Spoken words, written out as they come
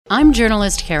I'm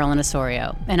journalist Carolyn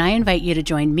Osorio, and I invite you to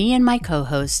join me and my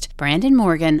co-host, Brandon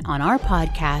Morgan, on our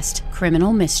podcast,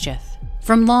 Criminal Mischief.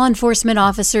 From law enforcement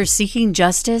officers seeking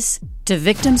justice to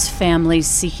victims' families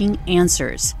seeking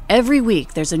answers, every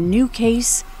week there's a new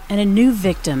case and a new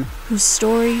victim whose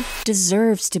story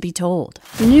deserves to be told.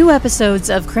 New episodes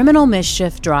of Criminal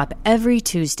Mischief drop every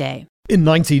Tuesday. In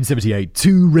 1978,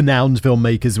 two renowned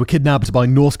filmmakers were kidnapped by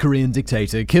North Korean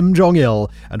dictator Kim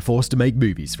Jong-il and forced to make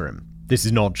movies for him. This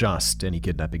is not just any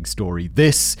kidnapping story.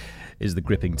 This is the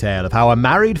gripping tale of how a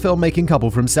married filmmaking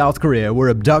couple from South Korea were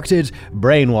abducted,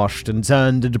 brainwashed, and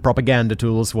turned into propaganda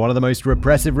tools for one of the most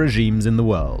repressive regimes in the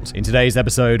world. In today's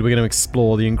episode, we're going to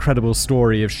explore the incredible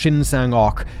story of Shin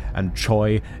Sang-ok and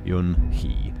Choi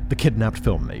Yun-hee, the kidnapped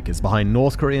filmmakers behind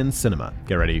North Korean cinema.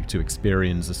 Get ready to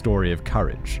experience a story of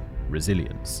courage,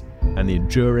 resilience, and the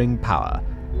enduring power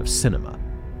of cinema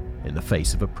in the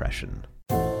face of oppression.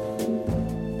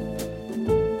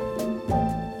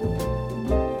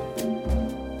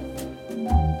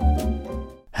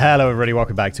 Hello everybody,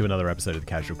 welcome back to another episode of The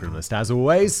Casual Criminalist. As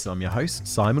always, I'm your host,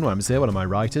 Simon Wemms here, one of my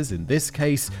writers. In this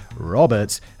case,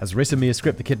 Robert has written me a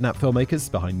script, The Kidnapped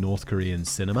Filmmakers Behind North Korean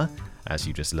Cinema. As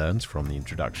you just learned from the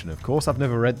introduction, of course, I've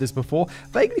never read this before.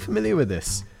 Vaguely familiar with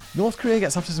this. North Korea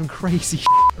gets up to some crazy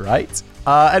shit, right?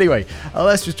 Anyway,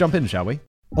 let's just jump in, shall we?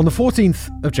 On the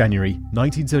 14th of January,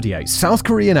 1978, South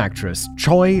Korean actress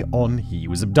Choi Yun-hee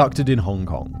was abducted in Hong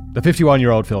Kong. The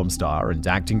 51-year-old film star and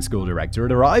acting school director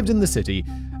had arrived in the city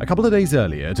a couple of days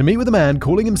earlier to meet with a man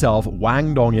calling himself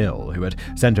Wang Dong-il, who had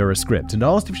sent her a script and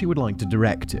asked if she would like to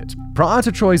direct it. Prior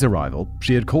to Choi's arrival,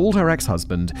 she had called her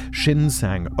ex-husband, Shin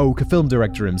Sang-ok, a film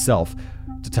director himself,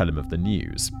 to tell him of the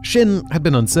news. Shin had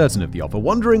been uncertain of the offer,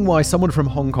 wondering why someone from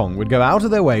Hong Kong would go out of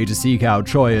their way to seek out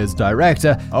Choi as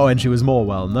director. And she was more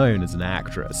well known as an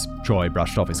actress. Choi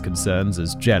brushed off his concerns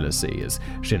as jealousy, as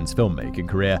Shin's filmmaking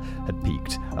career had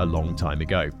peaked a long time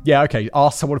ago. Yeah, okay,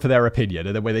 ask someone for their opinion,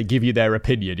 and then when they give you their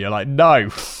opinion, you're like, no.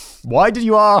 Why did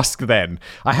you ask then?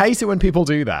 I hate it when people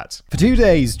do that. For 2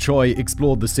 days, Choi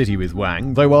explored the city with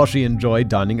Wang, though while she enjoyed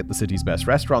dining at the city's best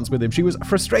restaurants with him, she was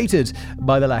frustrated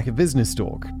by the lack of business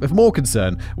talk. Of more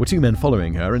concern were two men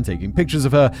following her and taking pictures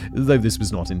of her, though this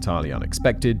was not entirely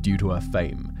unexpected due to her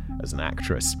fame as an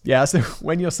actress. Yeah, so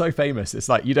when you're so famous, it's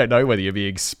like you don't know whether you're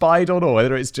being spied on or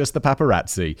whether it's just the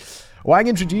paparazzi. Wang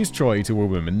introduced Choi to a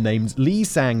woman named Lee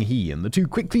Sang-hee, and the two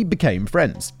quickly became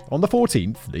friends. On the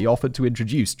 14th, Lee offered to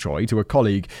introduce Choi to a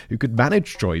colleague who could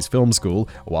manage Choi's film school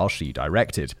while she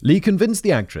directed. Lee convinced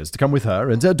the actress to come with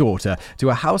her and her daughter to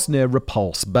a house near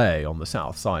Repulse Bay on the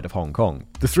south side of Hong Kong.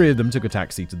 The three of them took a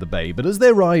taxi to the bay, but as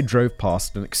their ride drove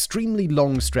past an extremely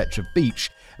long stretch of beach,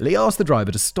 Lee asked the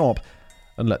driver to stop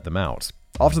and let them out.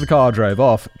 After the car drove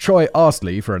off, Choi asked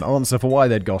Lee for an answer for why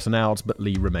they'd gotten out, but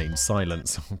Lee remained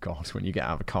silent. Oh god, when you get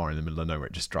out of a car in the middle of nowhere,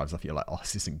 it just drives off, you're like, oh,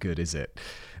 this isn't good, is it?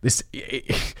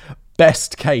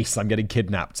 Best case, I'm getting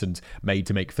kidnapped and made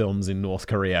to make films in North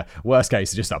Korea. Worst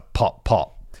case, just a pop,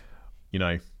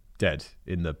 dead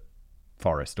in the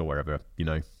forest or wherever,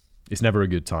 It's never a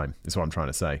good time, is what I'm trying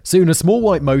to say. Soon, a small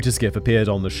white motor skiff appeared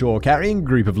on the shore carrying a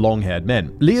group of long-haired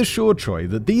men. Lee assured Choi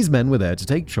that these men were there to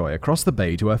take Choi across the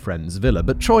bay to her friend's villa,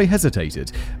 but Choi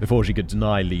hesitated. Before she could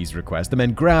deny Lee's request, the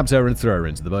men grabbed her and threw her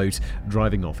into the boat,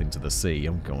 driving off into the sea.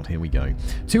 Oh god, here we go.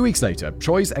 2 weeks later,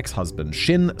 Choi's ex-husband,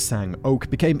 Shin Sang-ok,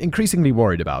 became increasingly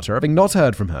worried about her, having not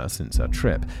heard from her since her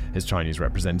trip. His Chinese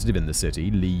representative in the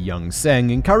city, Lee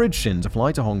Young-seng, encouraged Shin to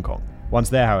fly to Hong Kong. Once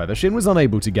there, however, Shin was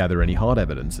unable to gather any hard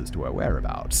evidence as to her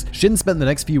whereabouts. Shin spent the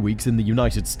next few weeks in the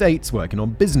United States working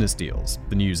on business deals.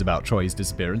 The news about Choi's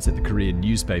disappearance hit the Korean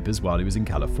newspapers while he was in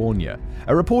California.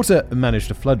 A reporter managed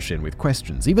to flood Shin with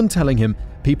questions, even telling him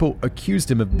people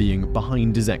accused him of being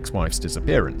behind his ex-wife's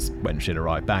disappearance. When Shin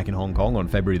arrived back in Hong Kong on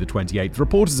February the 28th,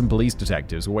 reporters and police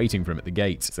detectives were waiting for him at the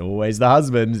gate. It's always the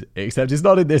husband, except it's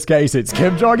not in this case, it's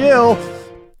Kim Jong-il!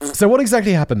 So what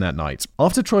exactly happened that night?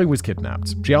 After Choi was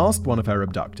kidnapped, she asked one of her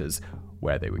abductors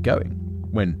where they were going.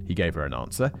 When he gave her an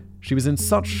answer, she was in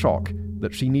such shock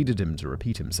that she needed him to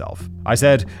repeat himself. I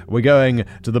said, we're going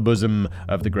to the bosom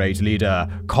of the great leader,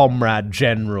 Comrade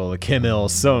General Kim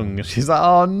Il-sung. She's like,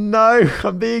 oh no,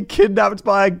 I'm being kidnapped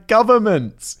by a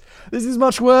government. This is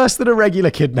much worse than a regular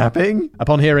kidnapping.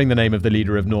 Upon hearing the name of the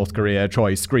leader of North Korea,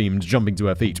 Choi screamed, jumping to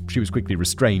her feet. She was quickly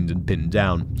restrained and pinned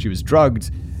down. She was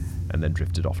drugged and then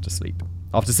drifted off to sleep.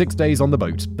 After 6 days on the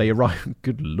boat, they arrived...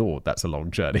 Good lord, that's a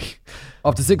long journey.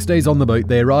 After 6 days on the boat,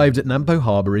 they arrived at Nampo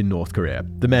Harbor in North Korea.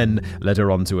 The men led her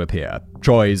onto a pier.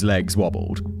 Choi's legs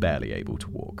wobbled, barely able to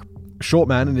walk. A short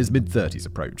man in his mid-30s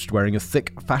approached, wearing a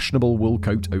thick, fashionable wool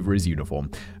coat over his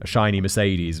uniform. A shiny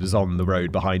Mercedes was on the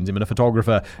road behind him, and a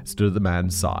photographer stood at the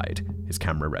man's side, his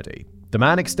camera ready. The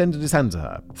man extended his hand to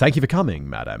her. "Thank you for coming,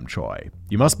 Madame Choi.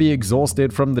 You must be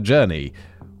exhausted from the journey.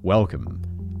 Welcome.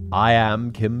 I am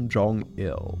Kim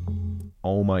Jong-il."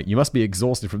 Oh my, you must be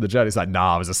exhausted from the journey. It's like,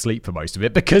 nah, I was asleep for most of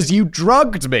it because you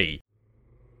drugged me.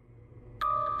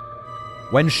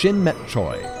 When Shin met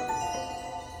Choi.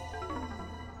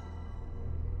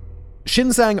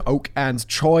 Shin Sang-ok and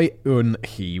Choi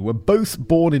Eun-hee were both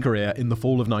born in Korea in the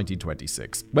fall of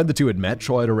 1926. When the two had met,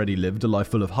 Choi had already lived a life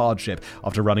full of hardship.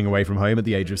 After running away from home at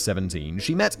the age of 17,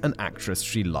 she met an actress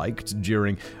she liked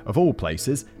during, of all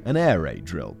places, an air raid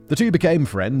drill. The two became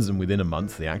friends, and within a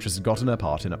month, the actress had gotten her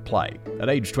part in a play. At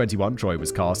age 21, Choi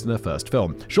was cast in her first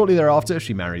film. Shortly thereafter,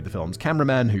 she married the film's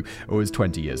cameraman, who was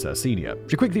 20 years her senior.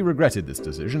 She quickly regretted this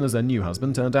decision, as her new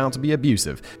husband turned out to be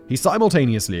abusive. He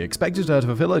simultaneously expected her to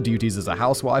fulfill her duties as a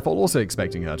housewife, while also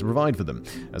expecting her to provide for them,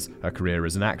 as her career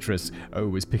as an actress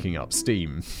was picking up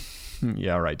steam.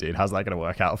 Yeah, right, dude. How's that going to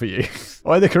work out for you?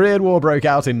 When the Korean War broke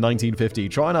out in 1950,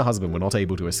 Choi and her husband were not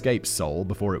able to escape Seoul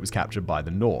before it was captured by the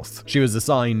North. She was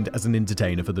assigned as an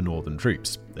entertainer for the Northern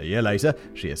troops. A year later,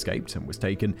 she escaped and was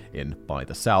taken in by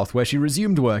the South, where she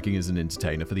resumed working as an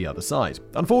entertainer for the other side.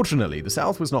 Unfortunately, the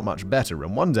South was not much better,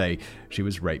 and one day, she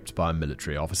was raped by a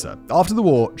military officer. After the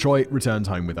war, Choi returned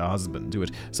home with her husband, who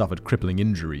had suffered crippling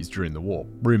injuries during the war.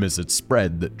 Rumors had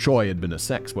spread that Choi had been a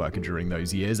sex worker during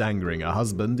those years, angering her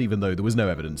husband, even though there was no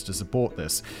evidence to support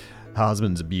this. Her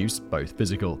husband's abuse, both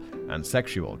physical and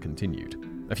sexual, continued.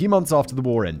 A few months after the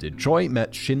war ended, Choi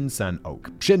met Shin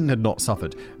Sang-ok. Shin had not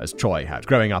suffered as Choi had,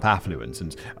 growing up affluent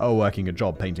and working a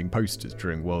job painting posters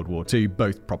during World War II,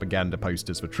 both propaganda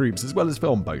posters for troops as well as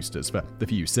film posters for the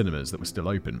few cinemas that were still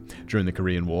open. During the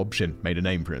Korean War, Shin made a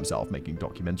name for himself making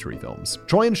documentary films.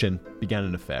 Choi and Shin began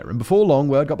an affair, and before long,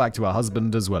 word got back to her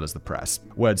husband as well as the press.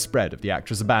 Word spread of the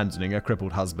actress abandoning her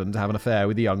crippled husband to have an affair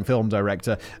with the young film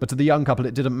director, but to the young couple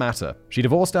it didn't matter. She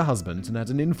divorced her husband and had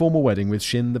an informal wedding with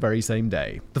Shin the very same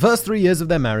day. The first 3 years of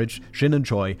their marriage, Shin and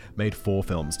Choi made 4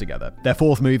 films together. Their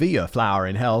fourth movie, A Flower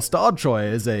in Hell, starred Choi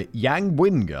as a Yang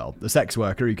Bwin girl, the sex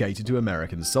worker who catered to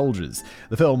American soldiers.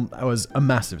 The film was a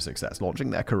massive success,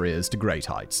 launching their careers to great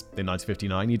heights. In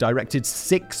 1959, he directed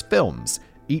 6 films,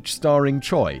 each starring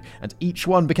Choi, and each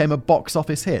one became a box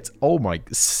office hit. Oh my,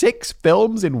 6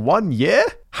 films in 1 year?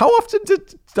 How often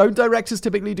don't directors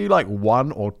typically do like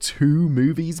 1 or 2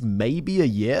 movies maybe a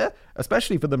year?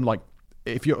 Especially for them, like,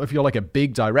 if you're like a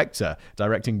big director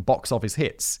directing box office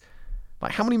hits.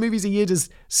 Like, how many movies a year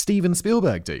does Steven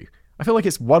Spielberg do? I feel like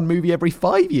it's 1 movie every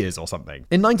 5 years or something.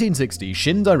 In 1960,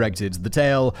 Shin directed The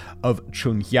Tale of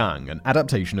Chunhyang, an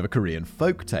adaptation of a Korean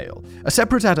folk tale. A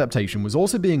separate adaptation was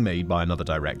also being made by another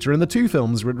director, and the 2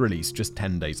 films were released just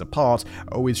 10 days apart,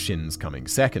 with Shin's coming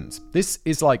second. This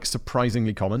is like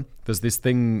surprisingly common. There's this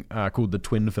thing called the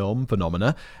twin film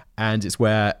phenomena, and it's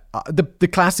where the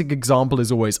classic example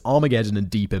is always Armageddon and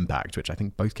Deep Impact, which I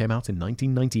think both came out in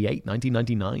 1998,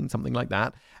 1999, something like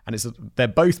that. And they're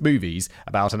both movies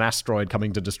about an asteroid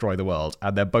coming to destroy the world,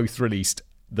 and they're both released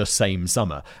the same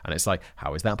summer. And it's like,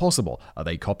 how is that possible? Are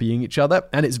they copying each other?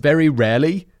 And it's very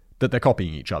rarely that they're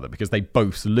copying each other, because they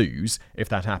both lose if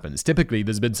that happens. Typically,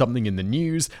 there's been something in the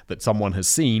news that someone has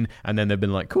seen, and then they've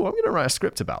been like, cool, I'm going to write a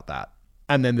script about that.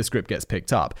 And then the script gets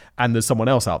picked up, and there's someone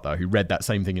else out there who read that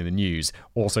same thing in the news,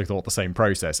 also thought the same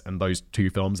process, and those 2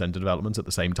 films enter development at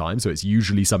the same time. So it's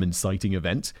usually some inciting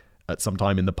event at some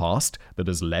time in the past that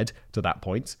has led to that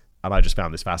point. And I just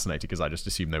found this fascinating because I just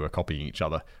assumed they were copying each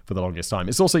other for the longest time.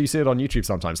 It's also, you see it on YouTube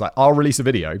sometimes, like I'll release a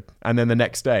video, and then the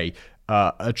next day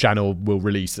a channel will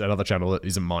release, another channel that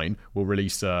isn't mine will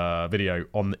release a video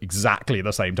on exactly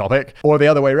the same topic, or the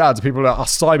other way around. So people are like, oh,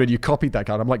 Simon, you copied that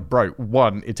guy. And I'm like, bro,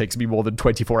 1, it takes me more than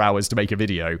 24 hours to make a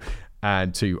video,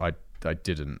 and 2, I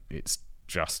didn't. It's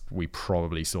just, we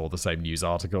probably saw the same news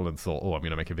article and thought, oh, I'm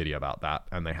going to make a video about that.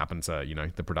 And they happened to,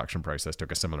 the production process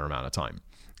took a similar amount of time.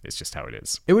 It's just how it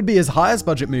is. It would be his highest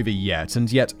budget movie yet,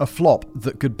 and yet a flop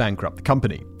that could bankrupt the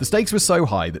company. The stakes were so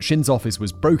high that Shin's office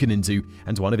was broken into,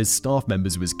 and one of his staff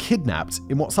members was kidnapped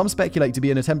in what some speculate to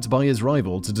be an attempt by his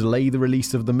rival to delay the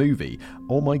release of the movie.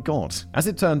 Oh my god. As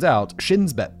it turned out,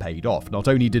 Shin's bet paid off. Not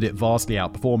only did it vastly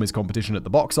outperform his competition at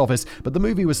the box office, but the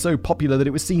movie was so popular that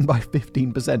it was seen by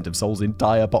 15% of Seoul's entire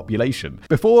entire population.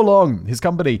 Before long, his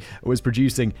company was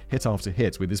producing hit after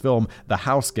hit, with his film The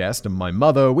House Guest and My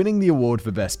Mother winning the award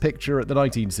for Best Picture at the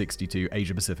 1962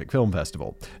 Asia Pacific Film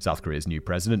Festival. South Korea's new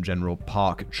president, General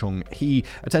Park Chung-hee,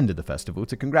 attended the festival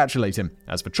to congratulate him.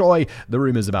 As for Choi, the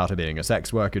rumors about her being a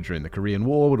sex worker during the Korean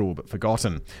War were all but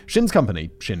forgotten. Shin's company,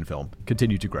 Shin Film,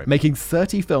 continued to grow, making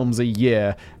 30 films a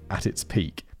year at its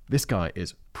peak. This guy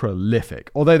is prolific,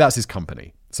 although that's his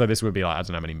company. So this would be like, I don't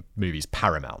know how many movies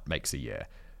Paramount makes a year.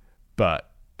 But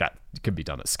that can be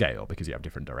done at scale because you have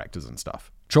different directors and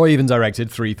stuff. Choi even directed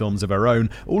 3 films of her own,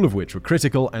 all of which were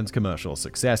critical and commercial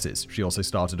successes. She also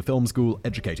started a film school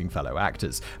educating fellow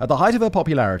actors. At the height of her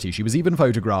popularity, she was even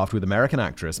photographed with American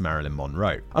actress Marilyn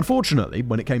Monroe. Unfortunately,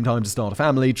 when it came time to start a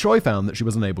family, Choi found that she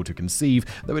was unable to conceive,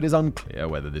 though it is unclear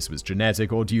whether this was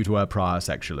genetic or due to her prior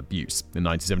sexual abuse. In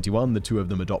 1971, the two of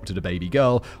them adopted a baby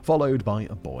girl, followed by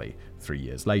a boy. 3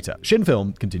 years later, Shin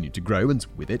Film continued to grow, and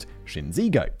with it, Shin's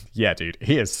ego. Yeah, dude,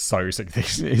 he is so sick.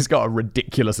 He's got a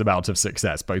ridiculous amount of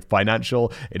success, both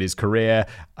financial, in his career,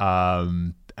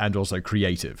 and also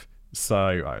creative.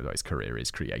 So, his career is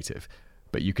creative.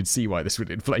 But you could see why this would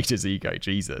inflate his ego,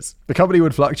 Jesus. The company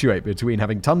would fluctuate between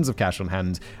having tons of cash on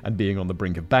hand and being on the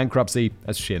brink of bankruptcy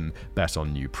as Shin bet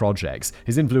on new projects.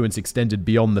 His influence extended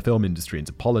beyond the film industry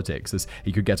into politics, as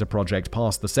he could get a project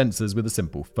past the censors with a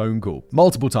simple phone call.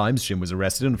 Multiple times, Shin was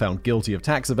arrested and found guilty of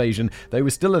tax evasion, though he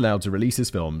was still allowed to release his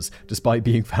films despite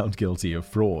being found guilty of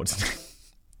fraud.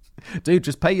 Dude,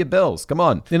 just pay your bills, come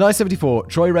on. In 1974,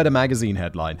 Choi read a magazine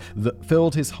headline that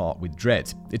filled his heart with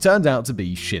dread. It turned out to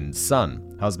be Shin's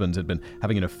son. Husband had been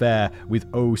having an affair with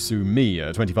Oh Soo-mi,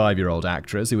 a 25-year-old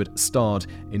actress who had starred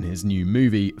in his new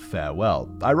movie, Farewell.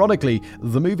 Ironically,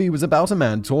 the movie was about a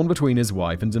man torn between his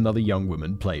wife and another young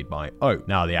woman played by Oh.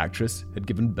 Now the actress had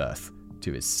given birth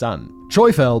to his son.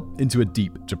 Choi fell into a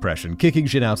deep depression, kicking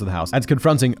Shin out of the house and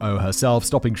confronting Oh herself,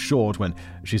 stopping short when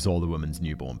she saw the woman's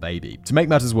newborn baby. To make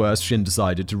matters worse, Shin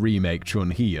decided to remake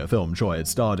Chun-hee, a film Choi had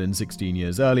starred in 16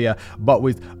 years earlier, but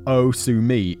with Oh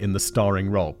Soo-mi in the starring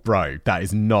role. Bro, that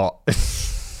is not...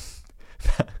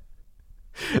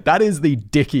 That is the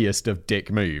dickiest of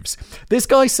dick moves. This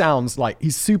guy sounds like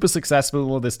he's super successful and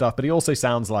all this stuff, but he also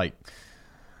sounds like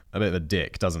a bit of a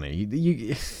dick, doesn't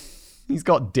he? He's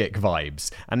got dick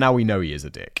vibes, and now we know he is a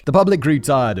dick. The public grew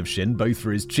tired of Shin, both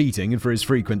for his cheating and for his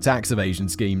frequent tax evasion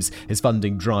schemes. His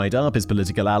funding dried up, his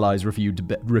political allies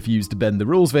refused to bend the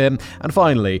rules for him, and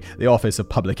finally, the Office of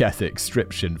Public Ethics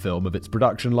stripped Shin Film of its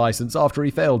production license after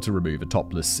he failed to remove a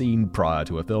topless scene prior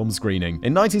to a film screening.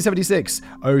 In 1976,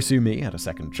 Oh Soo-mi had a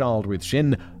second child with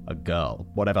Shin, a girl.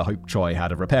 Whatever hope Choi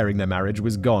had of repairing their marriage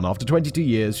was gone. After 22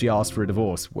 years, she asked for a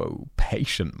divorce. Whoa,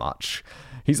 patient much.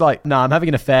 He's like, nah, I'm having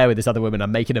an affair with this other woman.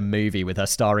 I'm making a movie with her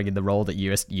starring in the role that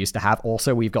you used to have.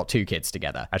 Also, we've got 2 kids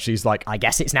together. And she's like, I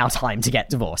guess it's now time to get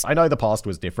divorced. I know the past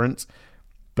was different,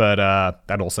 but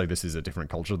and also this is a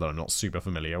different culture that I'm not super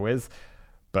familiar with.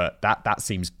 But that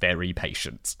seems very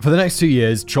patient. For the next 2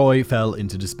 years, Choi fell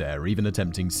into despair, even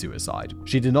attempting suicide.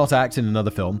 She did not act in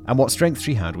another film, and what strength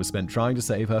she had was spent trying to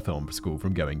save her film school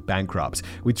from going bankrupt.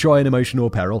 With Choi in emotional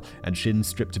peril and Shin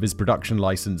stripped of his production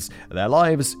license, their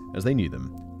lives, as they knew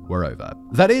them, were over.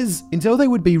 That is, until they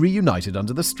would be reunited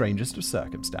under the strangest of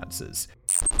circumstances.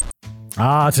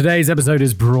 Today's episode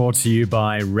is brought to you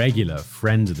by regular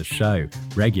friend of the show,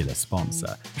 regular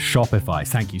sponsor, Shopify.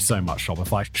 Thank you so much,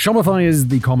 Shopify. Shopify is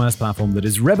the commerce platform that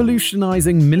is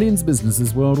revolutionizing millions of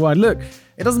businesses worldwide. Look,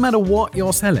 it doesn't matter what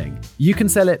you're selling. You can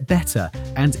sell it better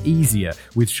and easier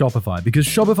with Shopify because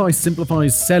Shopify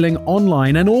simplifies selling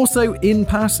online and also in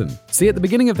person. See, at the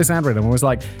beginning of this ad read, I'm always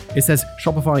like, it says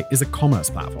Shopify is a commerce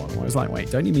platform. I'm always like, wait,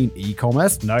 don't you mean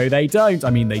e-commerce? No, they don't. I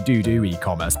mean, they do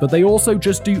e-commerce, but they also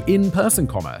just do in-person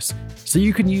commerce. So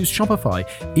you can use Shopify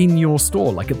in your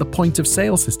store, like at the point of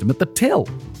sale system, at the till.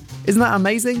 Isn't that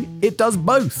amazing? It does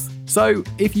both. So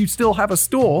if you still have a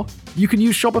store, you can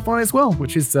use Shopify as well,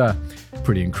 which is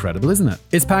pretty incredible, isn't it?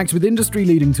 It's packed with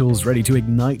industry-leading tools ready to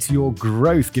ignite your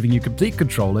growth, giving you complete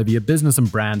control over your business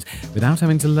and brand without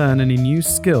having to learn any new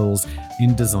skills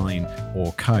in design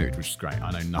or code, which is great.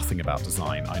 I know nothing about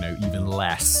design. I know even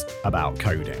less about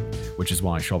coding, which is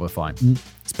why Shopify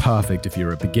is perfect if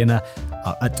you're a beginner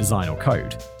at design or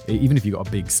code. Even if you've got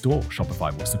a big store,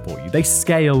 Shopify will support you. They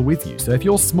scale with you. So if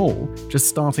you're small, just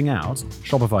starting out,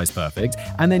 Shopify's perfect.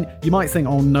 And then you might think,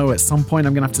 oh no, at some point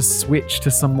I'm going to have to switch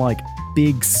to some like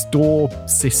big store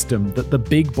system that the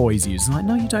big boys use. And like,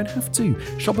 no, you don't have to.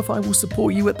 Shopify will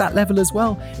support you at that level as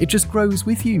well. It just grows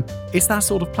with you. It's that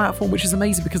sort of platform, which is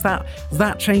amazing because that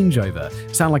changeover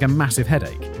sounds like a massive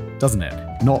headache, doesn't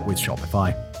it? Not with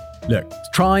Shopify. Look,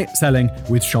 try selling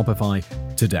with Shopify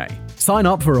today. Sign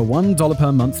up for a $1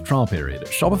 per month trial period at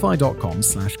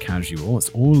shopify.com/casual. It's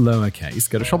all lowercase.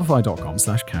 Go to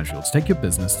shopify.com/casual to take your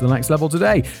business to the next level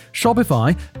today.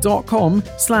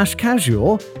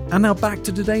 Shopify.com/casual. And now back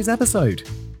to today's episode.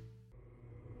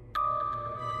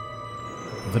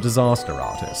 The Disaster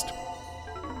Artist.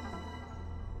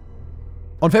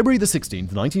 On February the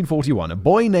 16th, 1941, a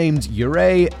boy named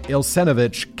Yurey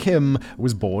Ilsenovich Kim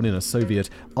was born in a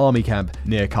Soviet army camp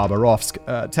near Khabarovsk,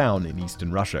 a town in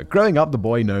eastern Russia. Growing up, the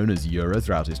boy, known as Yura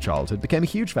throughout his childhood, became a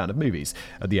huge fan of movies.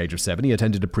 At the age of 7, he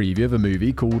attended a preview of a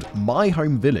movie called My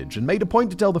Home Village and made a point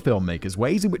to tell the filmmakers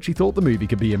ways in which he thought the movie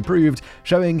could be improved,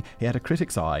 showing he had a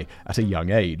critic's eye at a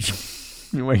young age.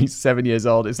 When he's 7 years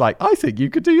old, it's like, I think you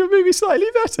could do your movie slightly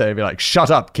better. He'd be like, shut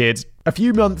up, kid. A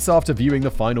few months after viewing the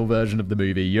final version of the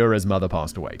movie, Yura's mother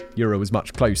passed away. Yura was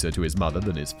much closer to his mother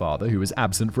than his father, who was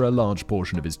absent for a large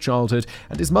portion of his childhood,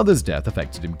 and his mother's death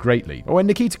affected him greatly. When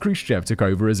Nikita Khrushchev took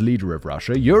over as leader of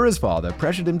Russia, Yura's father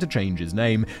pressured him to change his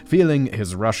name, feeling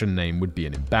his Russian name would be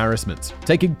an embarrassment.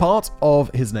 Taking part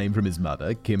of his name from his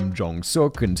mother, Kim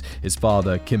Jong-suk, and his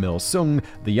father, Kim Il-sung,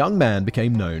 the young man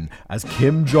became known as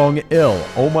Kim Jong-il.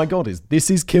 Oh my god,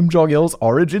 this is Kim Jong-il's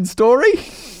origin story?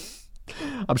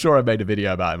 I'm sure I made a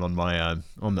video about him on my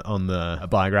on the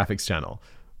biographics channel,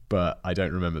 but I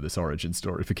don't remember this origin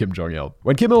story for Kim Jong-il.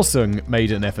 When Kim Il-sung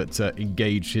made an effort to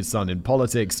engage his son in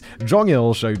politics,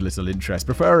 Jong-il showed little interest,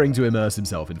 preferring to immerse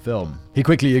himself in film. He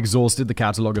quickly exhausted the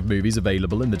catalogue of movies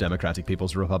available in the Democratic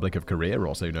People's Republic of Korea,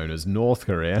 also known as North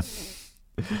Korea.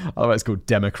 Otherwise it's called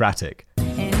Democratic.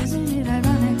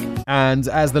 And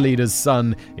as the leader's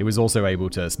son, he was also able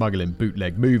to smuggle in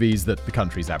bootleg movies that the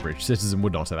country's average citizen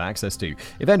would not have access to.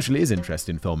 Eventually, his interest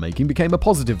in filmmaking became a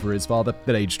positive for his father.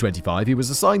 At age 25, he was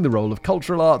assigned the role of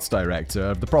Cultural Arts Director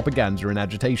of the Propaganda and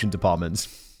Agitation Department.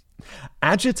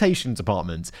 Agitation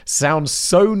Department sounds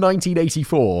so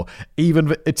 1984, even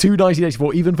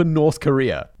for North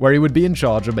Korea, where he would be in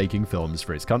charge of making films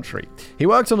for his country. He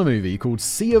worked on a movie called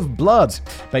Sea of Blood,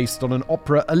 based on an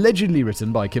opera allegedly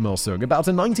written by Kim Il-sung about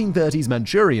a 1930s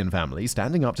Manchurian family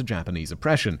standing up to Japanese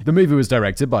oppression. The movie was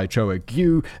directed by Cho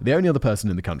Gyu, the only other person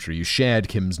in the country who shared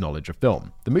Kim's knowledge of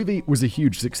film. The movie was a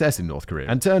huge success in North Korea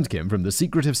and turned Kim from the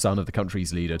secretive son of the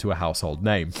country's leader to a household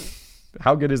name.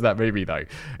 How good is that movie, though?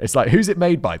 It's like, who's it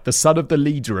made by? The son of the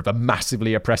leader of a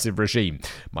massively oppressive regime.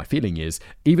 My feeling is,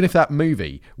 even if that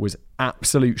movie was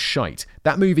absolute shite,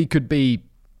 that movie could be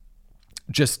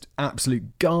just absolute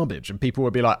garbage, and people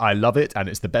would be like, I love it, and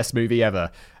it's the best movie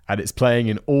ever, and it's playing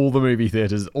in all the movie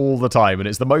theaters all the time, and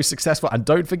it's the most successful, and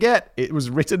don't forget, it was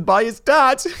written by his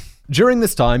dad. During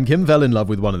this time, Kim fell in love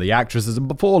with one of the actresses, and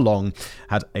before long,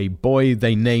 had a boy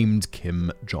they named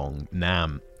Kim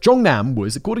Jong-nam. Jong-nam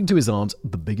was, according to his aunt,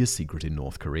 the biggest secret in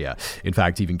North Korea. In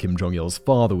fact, even Kim Jong-il's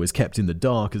father was kept in the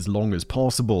dark as long as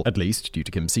possible. At least, due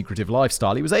to Kim's secretive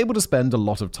lifestyle, he was able to spend a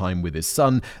lot of time with his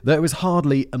son, though it was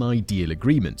hardly an ideal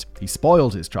agreement. He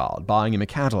spoiled his child, buying him a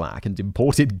Cadillac and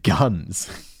imported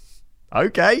guns.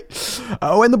 Okay.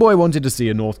 When the boy wanted to see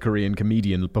a North Korean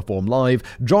comedian perform live,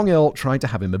 Jong-il tried to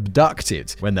have him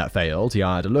abducted. When that failed, he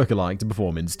hired a lookalike to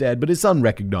perform instead, but his son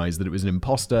recognized that it was an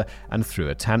imposter and threw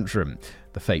a tantrum.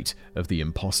 The fate of the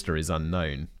imposter is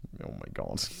unknown. Oh my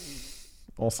god.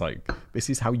 Also, this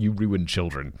is how you ruin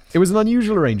children. It was an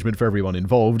unusual arrangement for everyone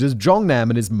involved, as Jong-nam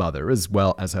and his mother, as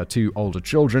well as her 2 older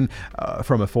children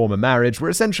from a former marriage, were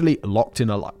essentially locked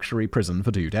in a luxury prison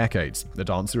for 2 decades. The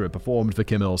dancer who had performed for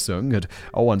Kim Il-sung had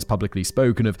once publicly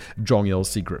spoken of Jong-il's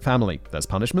secret family. As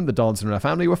punishment, the dancer and her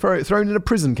family were thrown in a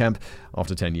prison camp.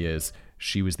 After 10 years,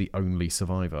 she was the only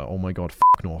survivor. Oh my god,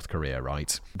 fuck North Korea,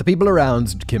 right? The people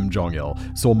around Kim Jong-il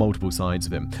saw multiple sides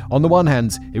of him. On the one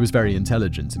hand, he was very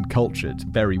intelligent and cultured,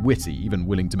 very witty, even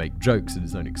willing to make jokes at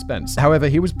his own expense. However,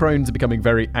 he was prone to becoming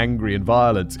very angry and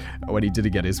violent when he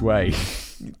didn't get his way.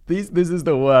 This is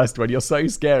the worst, when you're so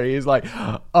scary. He's like,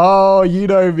 oh, you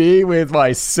know me with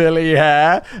my silly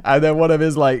hair. And then one of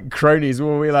his cronies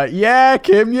will be like, yeah,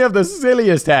 Kim, you have the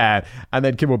silliest hair. And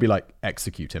then Kim will be like,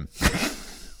 execute him.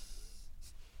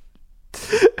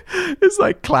 It's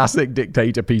like classic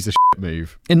dictator piece of shit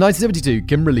move. In 1972,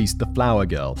 Kim released The Flower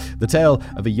Girl, the tale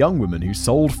of a young woman who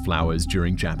sold flowers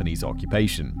during Japanese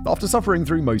occupation. After suffering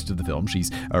through most of the film,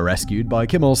 she's rescued by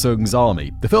Kim Il-sung's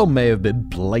army. The film may have been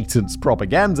blatant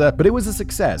propaganda, but it was a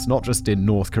success, not just in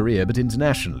North Korea, but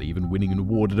internationally, even winning an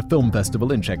award at a film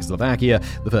festival in Czechoslovakia,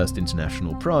 the first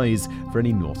international prize for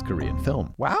any North Korean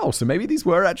film. Wow, so maybe these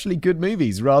were actually good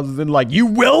movies, rather than you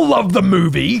will love the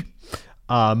movie!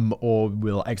 or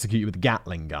we'll execute you with a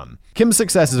Gatling gun. Kim's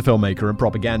success as a filmmaker and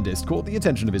propagandist caught the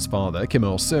attention of his father, Kim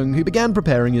Il-sung, who began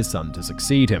preparing his son to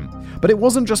succeed him. But it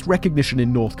wasn't just recognition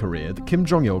in North Korea that Kim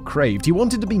Jong-il craved. He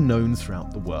wanted to be known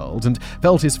throughout the world and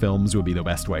felt his films would be the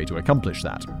best way to accomplish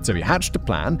that. So he hatched a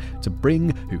plan to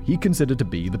bring who he considered to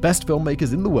be the best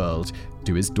filmmakers in the world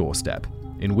to his doorstep.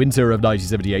 In winter of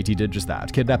 1978, he did just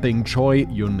that, kidnapping Choi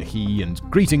Yun-hee and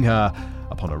greeting her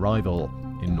upon arrival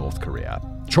in North Korea.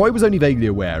 Choi was only vaguely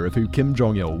aware of who Kim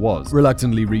Jong-il was,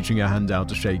 reluctantly reaching her hand out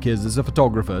to shake his as a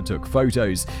photographer took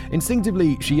photos.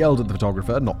 Instinctively, she yelled at the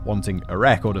photographer, not wanting a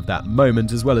record of that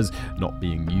moment, as well as not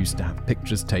being used to have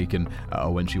pictures taken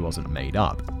when she wasn't made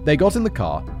up. They got in the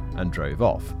car and drove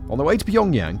off. On the way to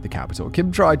Pyongyang, the capital,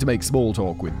 Kim tried to make small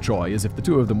talk with Choi as if the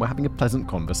two of them were having a pleasant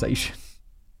conversation.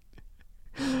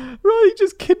 Right, he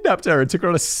just kidnapped her and took her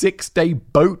on a 6-day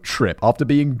boat trip after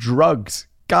being drugged.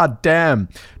 God damn.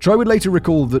 Choi would later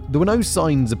recall that there were no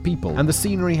signs of people, and the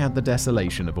scenery had the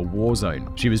desolation of a war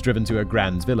zone. She was driven to a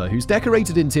grand villa, whose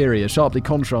decorated interior sharply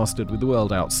contrasted with the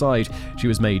world outside. She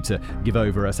was made to give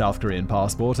over her South Korean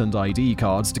passport and ID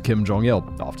cards to Kim Jong-il.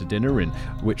 After dinner, in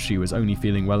which she was only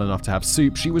feeling well enough to have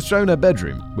soup, she was shown her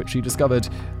bedroom, which she discovered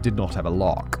did not have a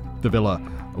lock. The villa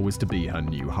was to be her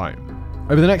new home.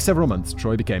 Over the next several months,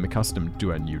 Choi became accustomed to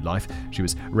her new life. She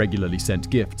was regularly sent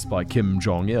gifts by Kim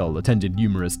Jong-il, attended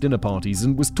numerous dinner parties,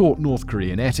 and was taught North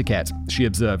Korean etiquette. She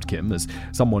observed Kim as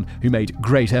someone who made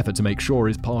great effort to make sure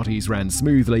his parties ran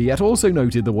smoothly, yet also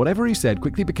noted that whatever he said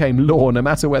quickly became law, no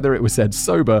matter whether it was said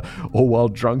sober or while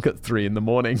drunk at 3 a.m.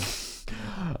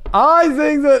 I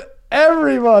think that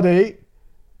everybody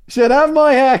should have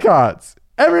my haircut.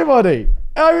 Everybody.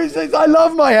 I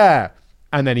love my hair.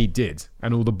 And then he did,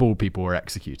 and all the bald people were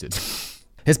executed.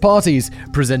 His parties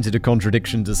presented a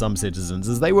contradiction to some citizens,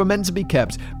 as they were meant to be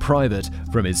kept private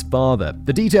from his father.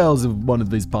 The details of one of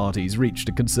these parties reached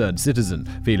a concerned citizen.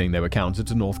 Feeling they were counter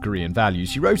to North Korean values,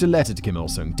 she wrote a letter to Kim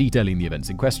Il-sung detailing the events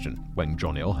in question. When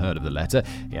Jong-il heard of the letter,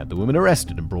 he had the woman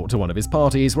arrested and brought to one of his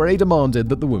parties, where he demanded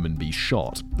that the woman be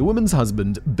shot. The woman's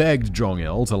husband begged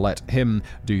Jong-il to let him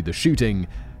do the shooting,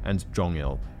 and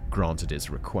Jong-il granted his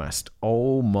request.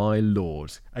 Oh my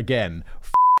lord. Again,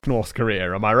 North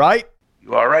Korea, am I right?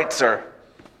 You are right, sir.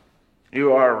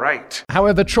 You are right.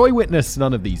 However, Choi witnessed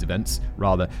none of these events.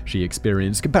 Rather, she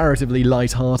experienced comparatively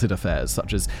light-hearted affairs,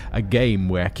 such as a game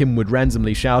where Kim would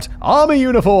randomly shout, "Army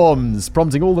uniforms!"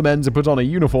 prompting all the men to put on a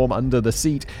uniform under the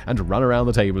seat and run around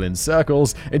the table in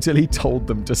circles until he told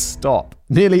them to stop.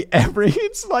 Nearly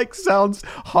sounds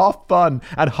half fun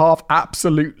and half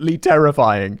absolutely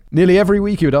terrifying. Nearly every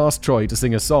week he would ask Choi to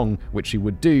sing a song, which she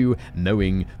would do,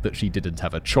 knowing that she didn't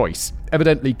have a choice.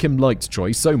 Evidently, Kim liked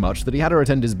Choi so much that he had her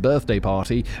attend his birthday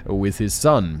party with his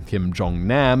son, Kim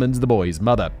Jong-nam, and the boy's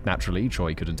mother. Naturally,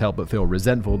 Choi couldn't help but feel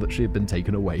resentful that she had been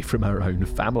taken away from her own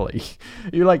family.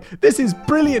 You're like, this is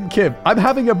brilliant, Kim. I'm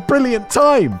having a brilliant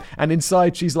time. And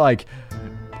inside she's like,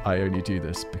 I only do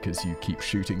this because you keep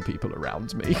shooting people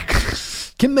around me.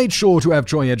 Kim made sure to have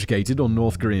Choi educated on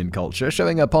North Korean culture,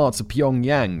 showing her parts of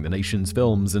Pyongyang, the nation's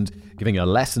films, and giving her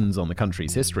lessons on the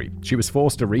country's history. She was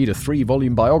forced to read a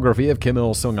 3-volume biography of Kim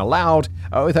Il-sung aloud,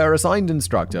 with her assigned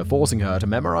instructor forcing her to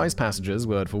memorize passages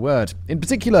word for word. In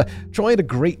particular, Choi had a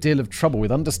great deal of trouble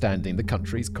with understanding the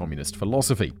country's communist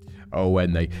philosophy.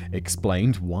 When they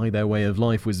explained why their way of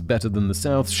life was better than the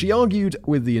South, she argued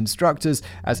with the instructors,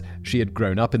 as she had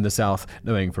grown up in the South,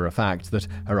 knowing for a fact that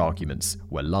her arguments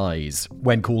were lies.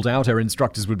 When called out, her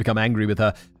instructors would become angry with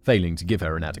her, failing to give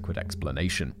her an adequate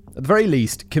explanation. At the very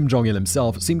least, Kim Jong-il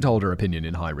himself seemed to hold her opinion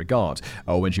in high regard.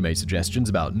 When she made suggestions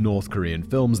about North Korean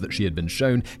films that she had been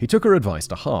shown, he took her advice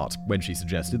to heart. When she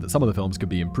suggested that some of the films could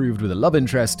be improved with a love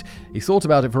interest, he thought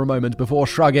about it for a moment before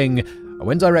shrugging,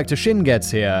 "When director Shin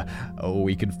gets here,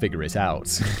 we can figure it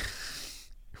out."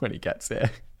 When he gets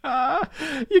here.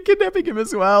 You're kidnapping him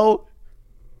as well.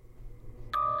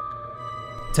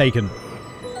 Taken.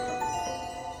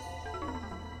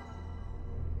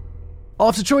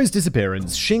 After Choi's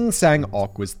disappearance, Shing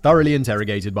Sang-ok was thoroughly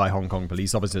interrogated by Hong Kong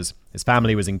police officers. His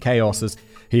family was in chaos as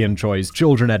he and Choi's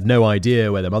children had no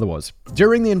idea where their mother was.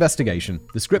 During the investigation,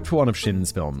 the script for one of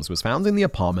Shin's films was found in the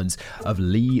apartment of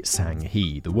Lee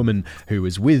Sang-hee, the woman who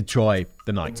was with Choi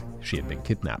the night she had been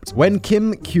kidnapped. When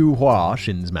Kim Kyu-hwa,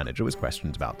 Shin's manager, was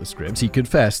questioned about the script, he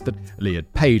confessed that Lee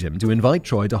had paid him to invite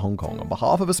Choi to Hong Kong on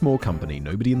behalf of a small company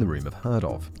nobody in the room had heard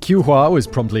of. Kyu-hwa was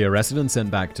promptly arrested and sent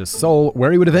back to Seoul,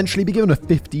 where he would eventually be given a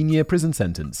 15-year prison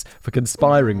sentence for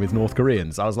conspiring with North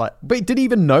Koreans. I was like, wait, did he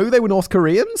even know they were North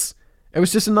Koreans? It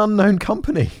was just an unknown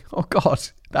company. Oh God,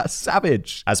 that's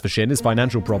savage. As for Shin, his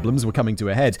financial problems were coming to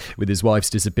a head. With his wife's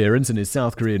disappearance and his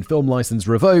South Korean film license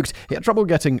revoked, he had trouble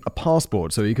getting a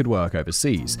passport so he could work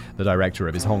overseas. The director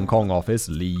of his Hong Kong office,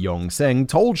 Lee Yong-seng,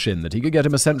 told Shin that he could get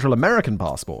him a Central American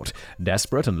passport.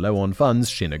 Desperate and low on funds,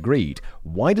 Shin agreed.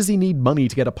 Why does he need money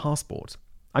to get a passport?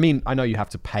 I mean, I know you have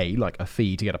to pay like a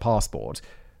fee to get a passport,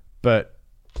 but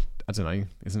I don't know,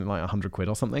 isn't it like £100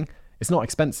 or something? It's not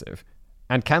expensive.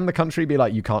 And can the country be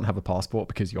like, you can't have a passport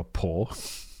because you're poor?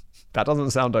 That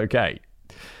doesn't sound okay.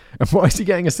 And why is he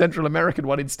getting a Central American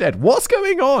one instead? What's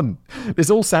going on? This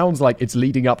all sounds like it's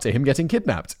leading up to him getting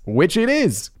kidnapped, which it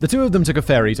is. The two of them took a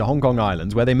ferry to Hong Kong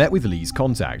Island where they met with Lee's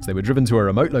contact. They were driven to a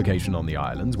remote location on the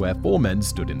island where 4 men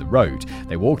stood in the road.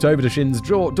 They walked over to Shin's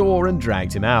door and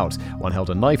dragged him out. One held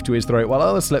a knife to his throat while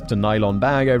others slipped a nylon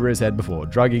bag over his head before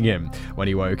drugging him. When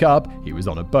he woke up, he was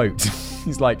on a boat.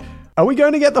 He's like, are we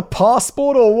going to get the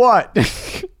passport or what?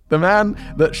 The man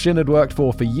that Shin had worked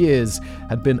for years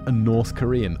had been a North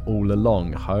Korean all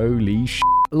along. Holy shit.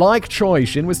 Like Choi,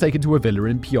 Shin was taken to a villa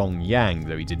in Pyongyang,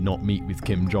 though he did not meet with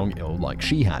Kim Jong-il like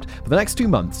she had. For the next 2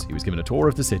 months, he was given a tour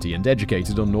of the city and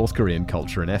educated on North Korean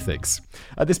culture and ethics.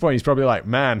 At this point, he's probably like,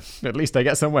 man, at least I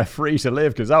get somewhere free to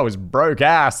live because I was broke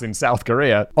ass in South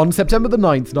Korea. On September the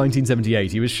 9th,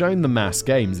 1978, he was shown the mass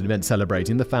games, an event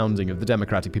celebrating the founding of the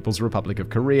Democratic People's Republic of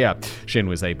Korea. Shin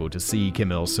was able to see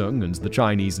Kim Il-sung and the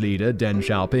Chinese leader Deng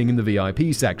Xiaoping in the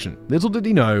VIP section. Little did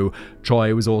he know,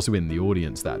 Choi was also in the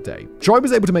audience that day. Choi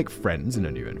was able to make friends in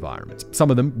a new environment.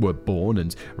 Some of them were born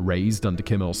and raised under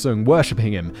Kim Il-sung,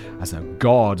 worshipping him as a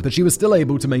god, but she was still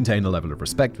able to maintain a level of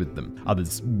respect with them.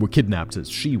 Others were kidnapped as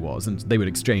she was, and they would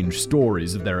exchange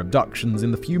stories of their abductions in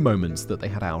the few moments that they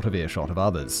had out of earshot of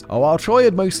others. While Choi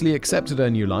had mostly accepted her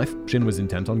new life, Shin was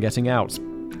intent on getting out.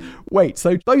 Wait,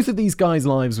 so both of these guys'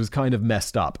 lives was kind of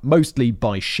messed up, mostly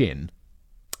by Shin.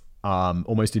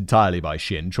 Almost entirely by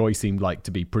Shin. Choi seemed like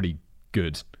to be pretty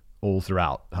good all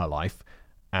throughout her life,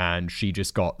 and she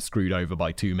just got screwed over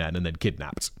by 2 men and then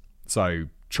kidnapped. So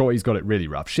Choi's got it really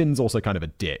rough. Shin's also kind of a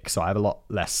dick, so I have a lot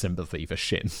less sympathy for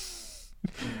Shin.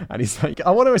 And he's like,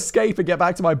 I want to escape and get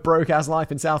back to my broke-ass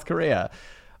life in South Korea.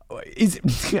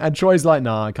 And Choi's like,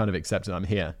 nah, I kind of accept it, I'm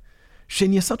here.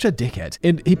 Shin, you're such a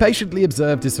dickhead. He patiently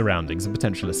observed his surroundings and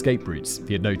potential escape routes.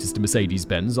 He had noticed a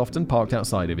Mercedes-Benz often parked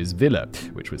outside of his villa,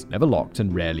 which was never locked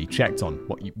and rarely checked on.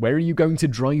 Where are you going to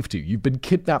drive to? You've been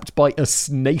kidnapped by a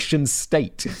nation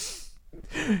state.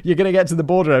 You're going to get to the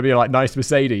border and be like, nice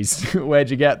Mercedes. Where'd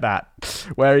you get that?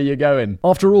 Where are you going?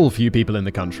 After all, few people in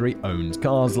the country owned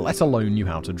cars, let alone knew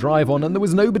how to drive one, and there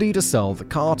was nobody to sell the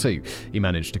car to. He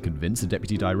managed to convince a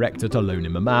deputy director to loan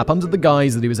him a map under the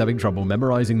guise that he was having trouble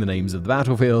memorizing the names of the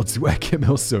battlefields where Kim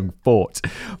Il-sung fought.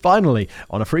 Finally,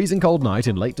 on a freezing cold night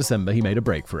in late December, he made a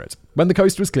break for it. When the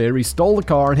coast was clear, he stole the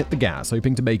car and hit the gas,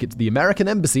 hoping to make it to the American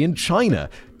embassy in China.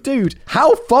 Dude,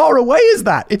 how far away is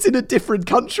that? It's in a different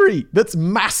country. That's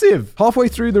massive. Halfway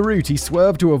through the route, he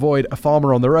swerved to avoid a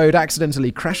farmer on the road,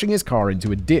 accidentally crashing his car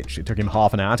into a ditch. It took him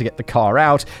half an hour to get the car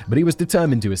out, but he was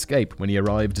determined to escape. When he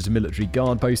arrived at a military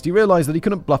guard post, he realized that he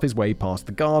couldn't bluff his way past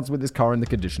the guards with his car in the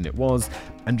condition it was,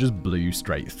 and just blew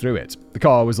straight through it. The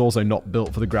car was also not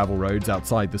built for the gravel roads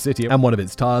outside the city, and one of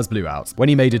its tires blew out. When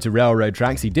he made it to railroad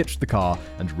tracks, he ditched the car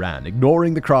and ran,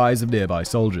 ignoring the cries of nearby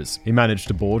soldiers. He managed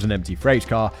to board an empty freight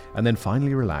car, and then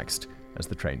finally relaxed as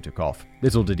the train took off.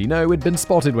 Little did he know he'd been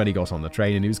spotted when he got on the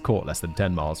train, and he was caught less than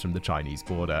 10 miles from the Chinese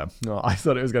border. I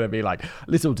thought it was going to be like,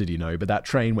 little did you know, but that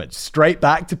train went straight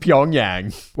back to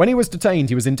Pyongyang. When he was detained,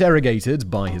 he was interrogated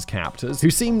by his captors, who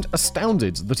seemed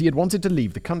astounded that he had wanted to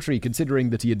leave the country, considering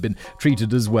that he had been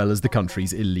treated as well as the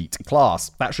country's elite class.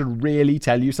 That should really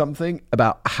tell you something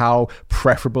about how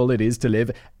preferable it is to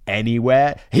live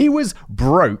anywhere. He was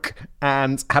broke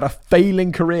and had a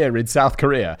failing career in South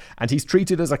Korea, and he's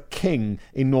treated as a king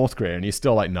in North Korea, and he's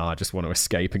still like, nah, I just want to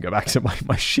escape and go back to my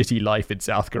shitty life in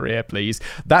South Korea, please.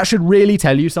 That should really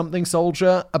tell you something,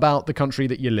 soldier, about the country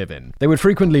that you live in. They would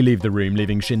frequently leave the room,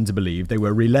 leaving Shin to believe they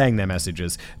were relaying their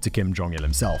messages to Kim Jong-il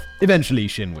himself. Eventually,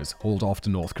 Shin was hauled off to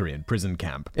North Korean prison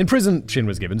camp. In prison, Shin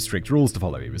was given strict rules to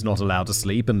follow. He was not allowed to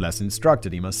sleep unless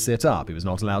instructed. He must sit up. He was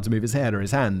not allowed to move his head or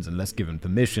his hands unless given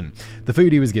permission. The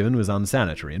food he was given was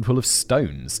unsanitary and full of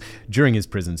stones. During his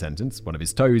prison sentence, one of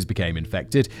his toes became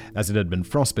infected, as it had been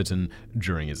frostbitten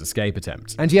during his escape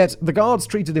attempt. And yet, the guards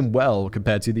treated him well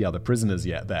compared to the other prisoners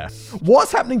yet there.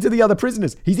 What's happening to the other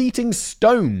prisoners? He's eating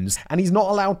stones, and he's not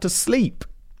allowed to sleep.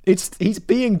 He's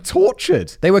being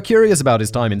tortured. They were curious about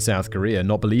his time in South Korea,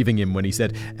 not believing him when he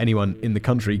said anyone in the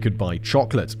country could buy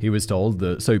chocolate. He was told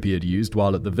the soap he had used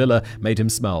while at the villa made him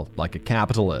smell like a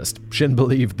capitalist. Shin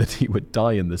believed that he would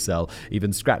die in the cell,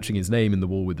 even scratching his name in the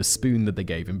wall with the spoon that they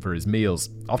gave him for his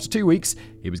meals. After 2 weeks,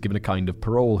 he was given a kind of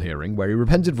parole hearing where he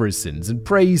repented for his sins and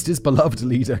praised his beloved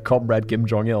leader, Comrade Kim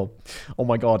Jong-il. Oh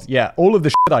my god, yeah, all of the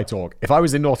shit I talk. If I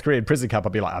was in North Korean prison camp,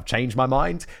 I'd be like, I've changed my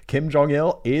mind. Kim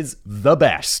Jong-il is the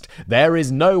best. There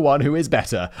is no one who is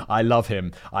better. I love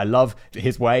him. I love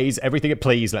his ways. Everything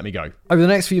please let me go. Over the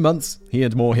next few months, he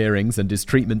had more hearings and his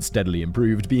treatment steadily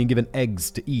improved, being given eggs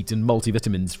to eat and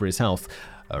multivitamins for his health.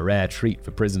 A rare treat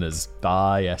for prisoners.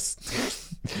 Ah, yes.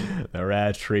 A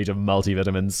rare treat of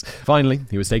multivitamins. Finally,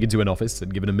 he was taken to an office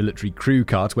and given a military crew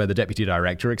cart where the deputy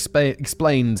director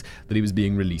explained that he was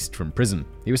being released from prison.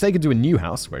 He was taken to a new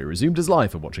house where he resumed his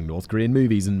life of watching North Korean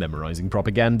movies and memorizing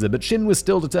propaganda, but Shin was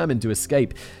still determined to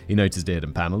escape. He noticed a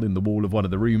hidden panel in the wall of one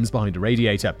of the rooms behind a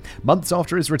radiator. Months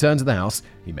after his return to the house,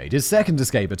 he made his second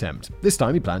escape attempt. This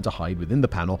time he planned to hide within the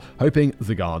panel, hoping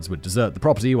the guards would desert the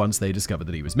property once they discovered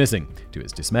that he was missing. To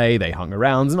his dismay, they hung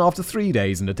around, and after 3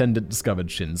 days, an attendant discovered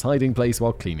Shin's hiding place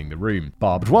while cleaning the room.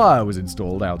 Barbed wire was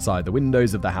installed outside the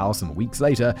windows of the house, and weeks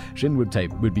later, Shin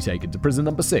would be taken to prison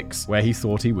number 6, where he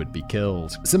thought he would be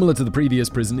killed. Similar to the previous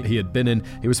prison he had been in,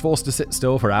 he was forced to sit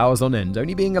still for hours on end,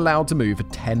 only being allowed to move for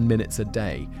 10 minutes a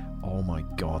day. Oh my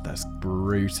god, that's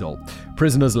brutal.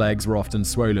 Prisoners' legs were often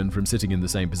swollen from sitting in the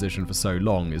same position for so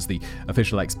long, as the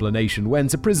official explanation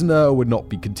went. A prisoner would not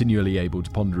be continually able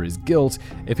to ponder his guilt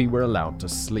if he were allowed to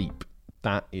sleep.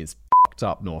 That is fucked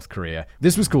up, North Korea.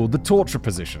 This was called the torture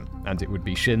position, and it would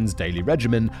be Shin's daily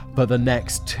regimen for the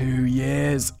next 2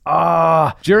 years.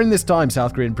 During this time,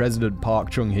 South Korean President Park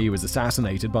Chung-hee was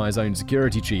assassinated by his own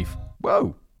security chief.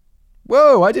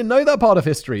 Whoa, I didn't know that part of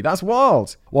history. That's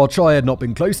wild. While Choi had not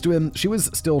been close to him, she was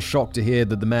still shocked to hear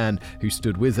that the man who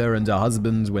stood with her and her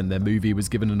husband when their movie was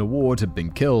given an award had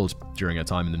been killed. During her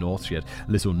time in the North, she had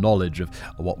little knowledge of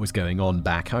what was going on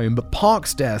back home, but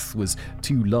Park's death was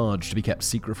too large to be kept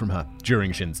secret from her.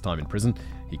 During Shin's time in prison,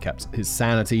 he kept his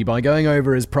sanity by going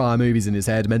over his prior movies in his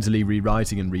head, mentally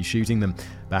rewriting and reshooting them.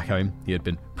 Back home, he had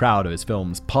been proud of his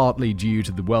films, partly due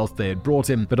to the wealth they had brought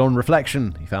him, but on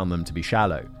reflection, he found them to be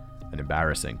shallow and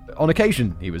embarrassing. On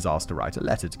occasion, he was asked to write a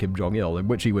letter to Kim Jong-il in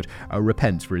which he would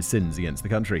repent for his sins against the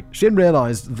country. Shin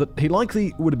realized that he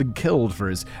likely would have been killed for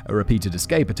his repeated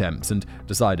escape attempts and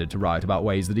decided to write about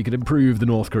ways that he could improve the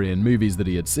North Korean movies that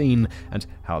he had seen and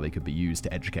how they could be used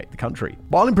to educate the country.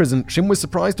 While in prison, Shin was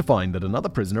surprised to find that another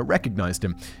prisoner recognized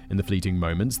him. In the fleeting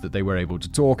moments that they were able to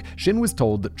talk, Shin was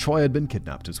told that Choi had been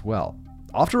kidnapped as well.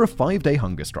 After a 5-day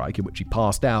hunger strike in which he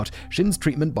passed out, Shin's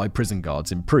treatment by prison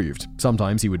guards improved.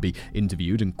 Sometimes he would be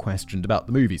interviewed and questioned about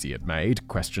the movies he had made,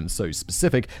 questions so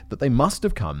specific that they must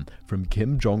have come from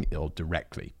Kim Jong-il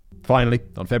directly. Finally,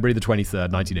 on February the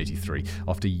 23rd, 1983,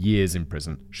 after years in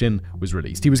prison, Shin was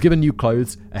released. He was given new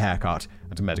clothes, a haircut,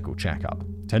 and a medical checkup.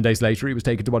 10 days later, he was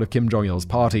taken to one of Kim Jong-il's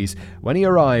parties. When he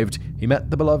arrived, he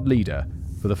met the beloved leader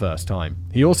for the first time.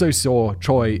 He also saw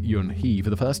Choi Yun-hee for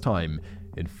the first time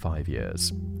in 5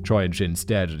 years. Choi and Shin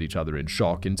stared at each other in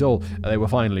shock until they were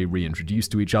finally reintroduced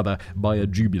to each other by a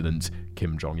jubilant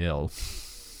Kim Jong-il.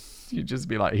 You'd just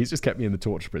be like, he's just kept me in the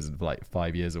torture prison for like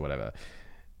 5 years or whatever.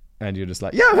 And you're just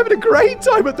like, yeah, I'm having a great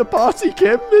time at the party,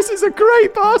 Kim. This is a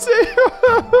great party.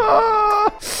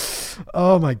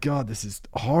 Oh my god, this is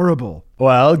horrible.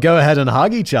 Well, go ahead and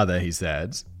hug each other, he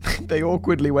said. They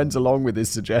awkwardly went along with his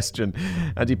suggestion,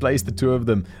 and he placed the two of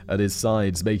them at his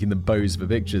sides, making them pose for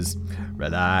pictures.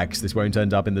 Relax, this won't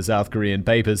end up in the South Korean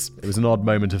papers. It was an odd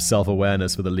moment of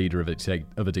self-awareness for the leader of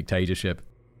a dictatorship.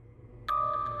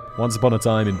 Once upon a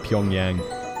time in Pyongyang.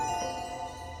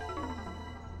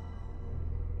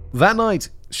 That night,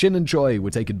 Shin and Choi were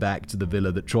taken back to the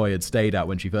villa that Choi had stayed at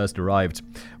when she first arrived.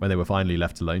 When they were finally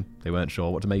left alone, they weren't sure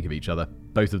what to make of each other.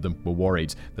 Both of them were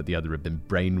worried that the other had been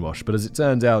brainwashed, but as it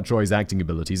turned out, Choi's acting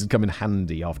abilities had come in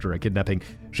handy after her kidnapping.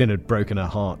 Shin had broken her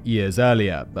heart years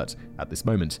earlier, but at this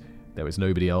moment, there was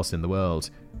nobody else in the world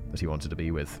that he wanted to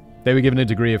be with. They were given a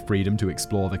degree of freedom to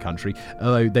explore the country,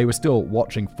 although they were still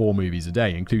watching 4 movies a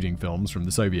day, including films from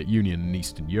the Soviet Union and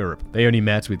Eastern Europe. They only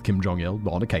met with Kim Jong-il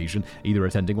on occasion, either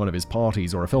attending one of his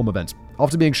parties or a film event.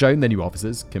 After being shown their new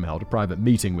offices, Kim held a private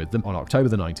meeting with them on October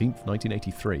the 19th,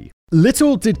 1983.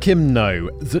 Little did Kim know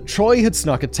that Choi had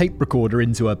snuck a tape recorder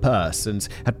into her purse and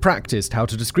had practiced how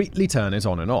to discreetly turn it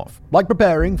on and off. Like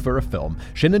preparing for a film,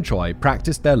 Shin and Choi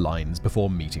practiced their lines before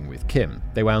meeting with Kim.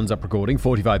 They wound up recording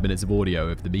 45 minutes of audio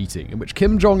of the meeting, in which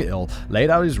Kim Jong-il laid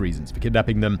out his reasons for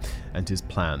kidnapping them and his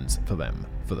plans for them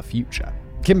for the future.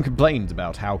 Kim complained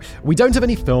about how we don't have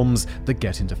any films that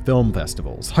get into film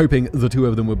festivals, hoping the two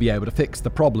of them would be able to fix the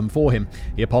problem for him.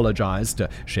 He apologized to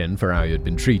Shin for how he had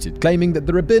been treated, claiming that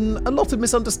there had been a lot of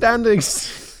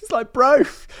misunderstandings. It's like, bro,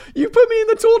 you put me in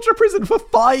the torture prison for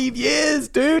 5 years,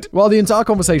 dude. While the entire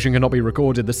conversation cannot be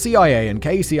recorded, the CIA and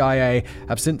KCIA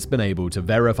have since been able to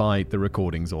verify the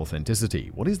recording's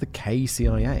authenticity. What is the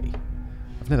KCIA?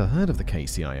 I've never heard of the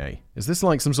KCIA. Is this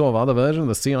like some sort of other version of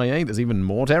the CIA that's even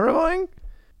more terrifying?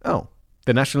 Oh,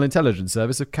 the National Intelligence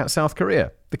Service of South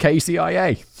Korea. The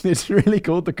KCIA. It's really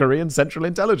called the Korean Central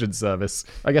Intelligence Service.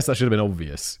 I guess that should have been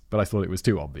obvious, but I thought it was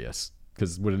too obvious.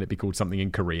 Because wouldn't it be called something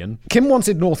in Korean? Kim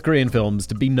wanted North Korean films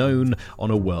to be known on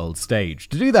a world stage.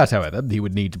 To do that, however, he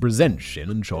would need to present Shin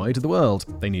and Choi to the world.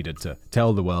 They needed to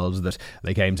tell the world that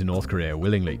they came to North Korea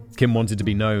willingly. Kim wanted to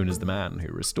be known as the man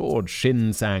who restored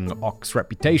Shin Sang-ok's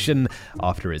reputation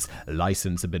after his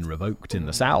license had been revoked in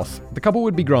the South. The couple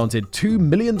would be granted $2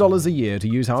 million a year to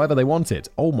use however they wanted.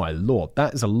 Oh my lord,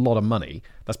 that is a lot of money.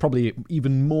 That's probably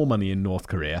even more money in North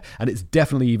Korea, and it's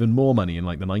definitely even more money in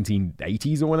like the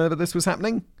 1980s or whenever this was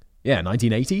happening. Yeah,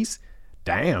 1980s?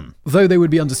 Damn. Though they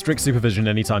would be under strict supervision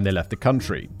anytime they left the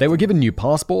country, they were given new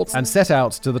passports and set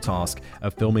out to the task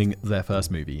of filming their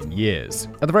first movie in years.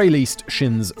 At the very least,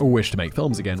 Shin's wish to make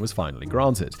films again was finally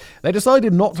granted. They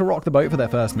decided not to rock the boat for their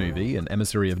first movie, An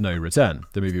Emissary of No Return.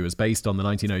 The movie was based on the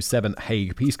 1907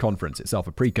 Hague Peace Conference, itself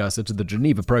a precursor to the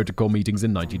Geneva Protocol meetings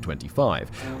in 1925.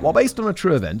 While based on a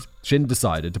true event, Shin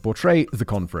decided to portray the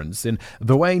conference in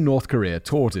the way North Korea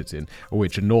taught it, in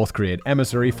which a North Korean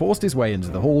emissary forced his way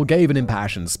into the hall, gave an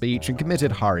impassioned speech, and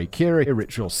committed harikiri, a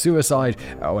ritual suicide,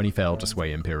 when he failed to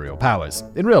sway imperial powers.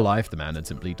 In real life, the man had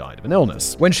simply died of an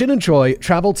illness. When Shin and Choi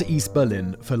traveled to East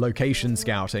Berlin for location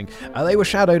scouting, they were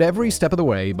shadowed every step of the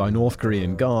way by North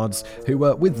Korean guards who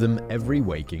were with them every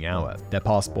waking hour. Their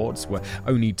passports were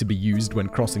only to be used when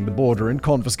crossing the border and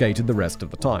confiscated the rest of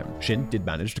the time. Shin did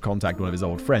manage to contact one of his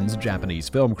old friends, a Japanese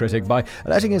film critic, by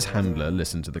letting his handler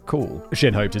listen to the call.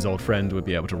 Shin hoped his old friend would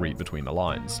be able to read between the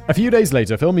lines. A few days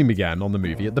later, filming began on the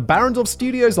movie at the Barrandov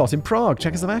Studios lot in Prague,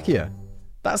 Czechoslovakia.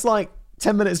 That's like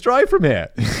 10 minutes drive from here.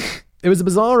 It was a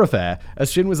bizarre affair,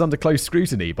 as Shin was under close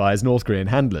scrutiny by his North Korean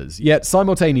handlers, yet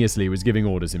simultaneously was giving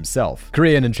orders himself.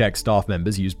 Korean and Czech staff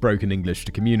members used broken English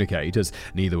to communicate, as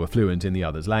neither were fluent in the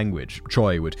other's language.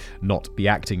 Choi would not be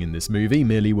acting in this movie,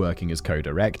 merely working as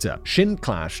co-director. Shin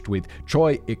clashed with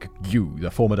Choi Ik-gyu, the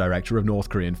former director of North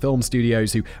Korean film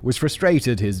studios, who was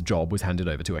frustrated his job was handed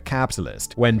over to a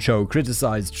capitalist. When Cho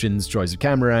criticized Shin's choice of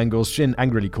camera angles, Shin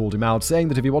angrily called him out, saying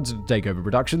that if he wanted to take over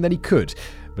production, then he could,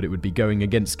 but it would be going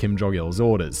against Kim Jong-il's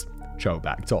orders. Cho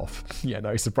backed off. Yeah,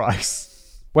 no surprise.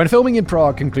 When filming in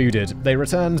Prague concluded, they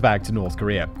returned back to North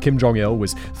Korea. Kim Jong-il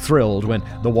was thrilled when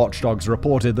the watchdogs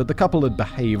reported that the couple had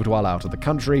behaved while out of the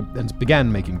country and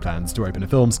began making plans to open a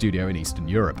film studio in Eastern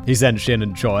Europe. He sent Shin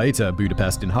and Choi to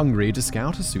Budapest in Hungary to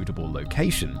scout a suitable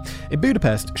location. In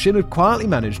Budapest, Shin had quietly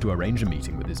managed to arrange a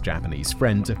meeting with his Japanese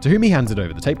friend, to whom he handed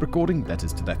over the tape recording,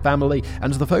 letters to their family,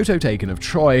 and the photo taken of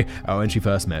Choi when she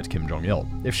first met Kim Jong-il.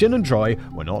 If Shin and Choi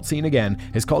were not seen again,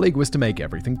 his colleague was to make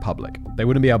everything public. They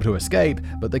wouldn't be able to escape,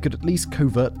 but they could at least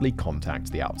covertly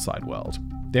contact the outside world.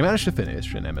 They managed to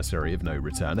finish An Emissary of No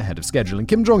Return ahead of schedule, and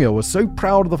Kim Jong-il was so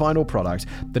proud of the final product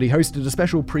that he hosted a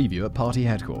special preview at party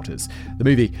headquarters. The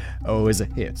movie was a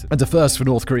hit, and a first for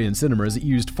North Korean cinema as it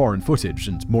used foreign footage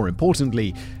and, more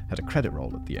importantly, had a credit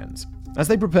roll at the end. As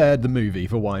they prepared the movie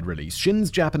for wide release, Shin's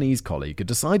Japanese colleague had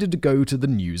decided to go to the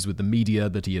news with the media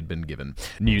that he had been given.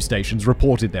 News stations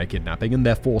reported their kidnapping and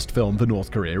their forced film for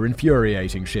North Korea,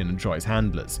 infuriating Shin and Choi's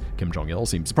handlers. Kim Jong-il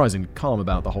seemed surprisingly calm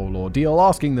about the whole ordeal,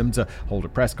 asking them to hold a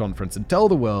press conference and tell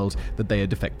the world that they had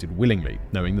defected willingly.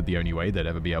 Knowing that the only way they'd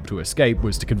ever be able to escape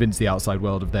was to convince the outside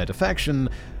world of their defection,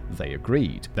 they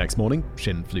agreed. Next morning,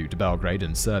 Shin flew to Belgrade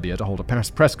in Serbia to hold a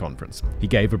press conference. He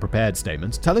gave a prepared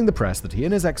statement telling the press that he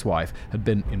and his ex-wife had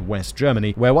been in West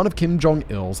Germany, where one of Kim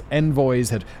Jong-il's envoys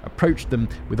had approached them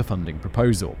with a funding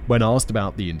proposal. When asked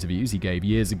about the interviews he gave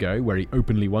years ago, where he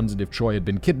openly wondered if Choi had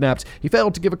been kidnapped, he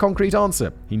failed to give a concrete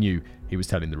answer. He knew he was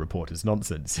telling the reporters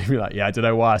nonsense. He'd be like, yeah, I don't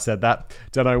know why I said that.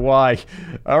 Don't know why.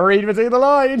 I'll read between the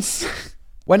lines.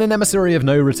 When An Emissary of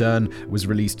No Return was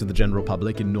released to the general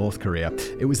public in North Korea,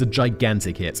 it was a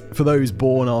gigantic hit. For those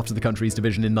born after the country's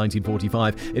division in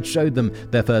 1945, it showed them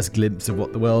their first glimpse of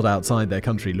what the world outside their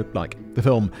country looked like. The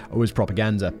film was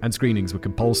propaganda, and screenings were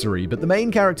compulsory, but the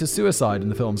main character's suicide in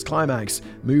the film's climax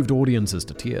moved audiences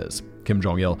to tears. Kim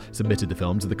Jong-il submitted the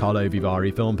film to the Karlovy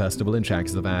Vary Film Festival in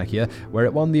Czechoslovakia, where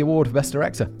it won the award for Best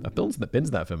Director. I've been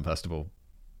to that film festival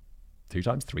 2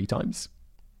 times, 3 times.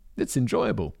 It's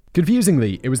enjoyable.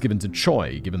 Confusingly, it was given to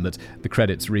Choi, given that the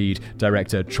credits read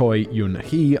Director Choi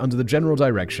Yun-hee under the general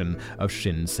direction of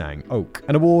Shin Sang-ok.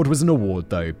 An award was an award,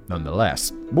 though,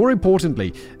 nonetheless. More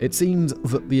importantly, it seemed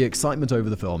that the excitement over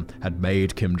the film had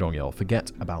made Kim Jong-il forget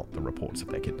about the reports of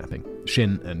their kidnapping.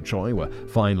 Shin and Choi were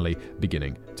finally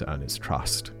beginning to earn his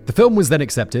trust. The film was then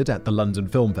accepted at the London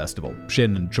Film Festival.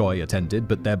 Shin and Choi attended,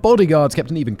 but their bodyguards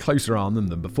kept an even closer eye on them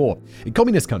than before. In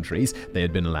communist countries, they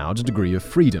had been allowed a degree of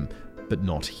freedom, but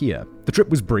not here. The trip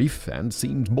was brief and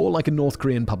seemed more like a North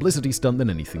Korean publicity stunt than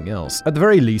anything else. At the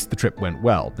very least, the trip went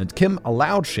well, and Kim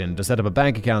allowed Shin to set up a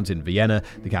bank account in Vienna,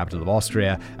 the capital of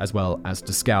Austria, as well as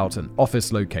to scout an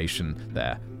office location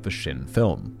there for Shin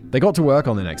Film. They got to work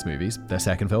on their next movies. Their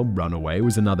second film, Runaway,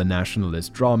 was another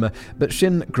nationalist drama, but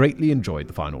Shin greatly enjoyed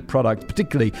the final product,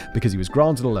 particularly because he was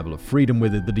granted a level of freedom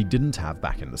with it that he didn't have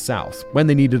back in the South. When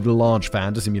they needed a large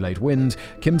fan to simulate wind,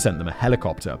 Kim sent them a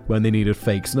helicopter. When they needed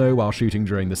fake snow while shooting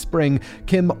during the spring,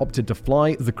 Kim opted to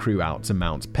fly the crew out to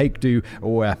Mount Paektu,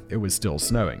 where it was still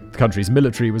snowing. The country's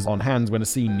military was on hand when a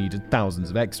scene needed thousands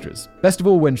of extras. Best of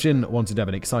all, when Shin wanted to have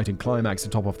an exciting climax to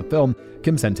top off the film,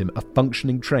 Kim sent him a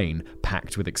functioning train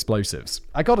packed with explosives.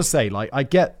 I gotta say, I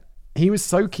get he was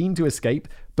so keen to escape,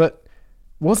 but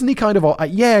wasn't he kind of,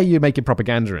 yeah, you're making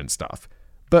propaganda and stuff,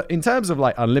 but in terms of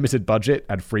unlimited budget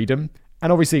and freedom,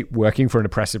 and obviously working for an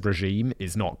oppressive regime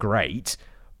is not great,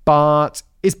 but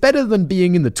it's better than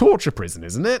being in the torture prison,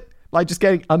 isn't it? Just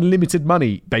getting unlimited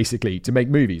money, basically, to make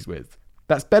movies with.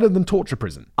 That's better than torture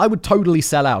prison. I would totally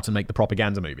sell out and make the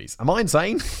propaganda movies. Am I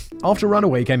insane? After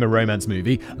Runaway came a romance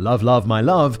movie, Love, Love, My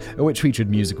Love, which featured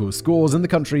musical scores and the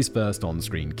country's first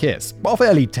on-screen kiss. While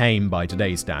fairly tame by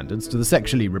today's standards to the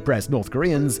sexually repressed North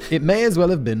Koreans, it may as well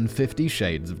have been 50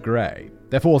 Shades of Grey.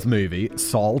 Their fourth movie,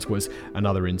 Salt, was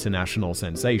another international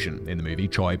sensation. In the movie,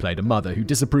 Choi played a mother who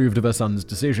disapproved of her son's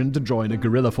decision to join a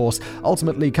guerrilla force,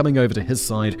 ultimately coming over to his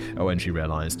side when she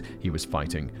realized he was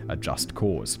fighting a just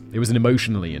cause. It was an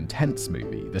emotionally intense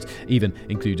movie that even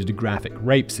included a graphic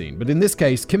rape scene, but in this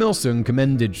case, Kim Il-sung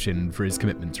commended Shin for his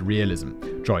commitment to realism.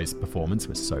 Choi's performance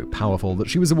was so powerful that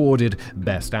she was awarded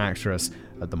Best Actress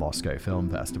at the Moscow Film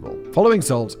Festival. Following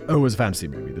Salt was a fantasy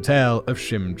movie, the tale of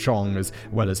Shim Chong, as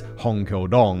well as Hong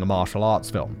Kyo-dong, a martial arts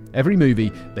film. Every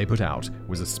movie they put out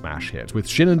was a smash hit, with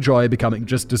Shin and Choi becoming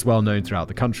just as well known throughout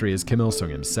the country as Kim Il-sung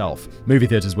himself. Movie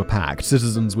theaters were packed,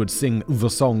 citizens would sing the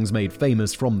songs made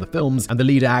famous from the films, and the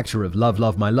lead actor of Love,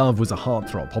 Love, My Love was a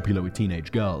heartthrob popular with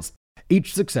teenage girls.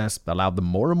 Each success allowed them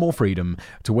more and more freedom,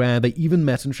 to where they even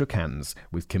met and shook hands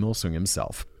with Kim Il-sung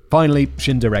himself. Finally,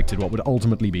 Shin directed what would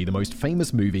ultimately be the most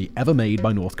famous movie ever made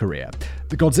by North Korea.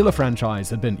 The Godzilla franchise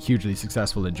had been hugely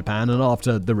successful in Japan, and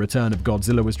after The Return of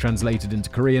Godzilla was translated into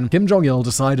Korean, Kim Jong-il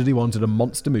decided he wanted a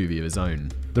monster movie of his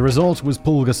own. The result was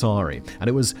Pulgasari, and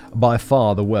it was by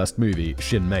far the worst movie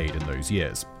Shin made in those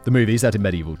years. The movie, set in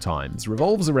medieval times,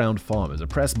 revolves around farmers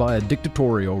oppressed by a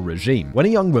dictatorial regime. When a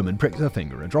young woman pricks her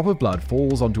finger, a drop of blood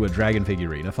falls onto a dragon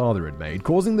figurine her father had made,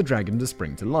 causing the dragon to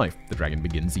spring to life. The dragon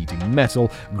begins eating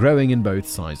metal, growing in both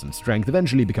size and strength,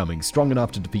 eventually becoming strong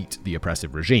enough to defeat the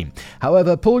oppressive regime.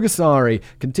 However, Pulgasari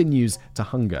continues to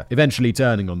hunger, eventually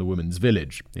turning on the woman's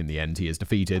village. In the end, he is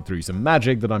defeated through some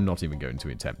magic that I'm not even going to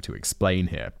attempt to explain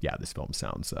here. Yeah, this film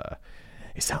sounds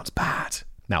bad.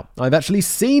 Now, I've actually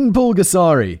seen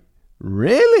Pulgasari.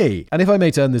 Really? And if I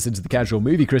may turn this into the casual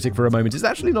movie critic for a moment, it's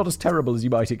actually not as terrible as you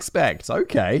might expect.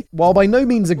 Okay. While by no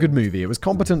means a good movie, it was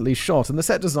competently shot and the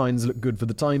set designs looked good for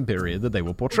the time period that they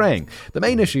were portraying. The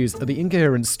main issues are the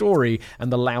incoherent story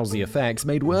and the lousy effects,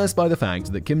 made worse by the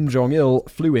fact that Kim Jong-il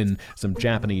flew in some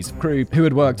Japanese crew who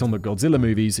had worked on the Godzilla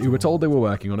movies, who were told they were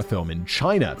working on a film in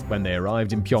China. When they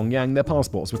arrived in Pyongyang, their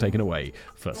passports were taken away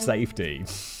for safety.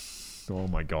 Oh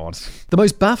my god. The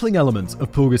most baffling element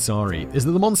of Pulgasari is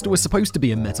that the monster was supposed to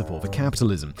be a metaphor for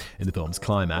capitalism. In the film's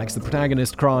climax, the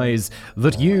protagonist cries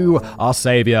that you, our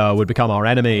savior, would become our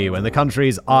enemy. When the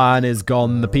country's iron is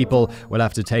gone, the people will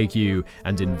have to take you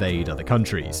and invade other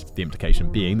countries. The implication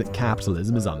being that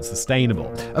capitalism is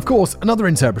unsustainable. Of course, another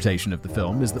interpretation of the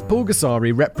film is that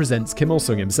Pulgasari represents Kim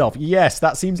Il-sung himself. Yes,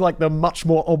 that seems like the much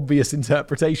more obvious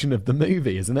interpretation of the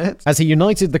movie, isn't it? As he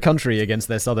united the country against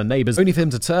their southern neighbors, only for him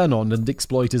to turn on and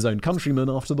exploit his own countrymen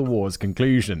after the war's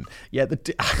conclusion. Yeah,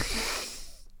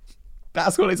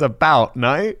 that's what it's about,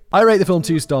 no? I rate the film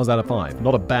 2 stars out of 5.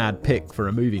 Not a bad pick for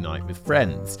a movie night with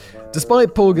friends.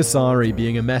 Despite Pulgasari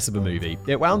being a mess of a movie,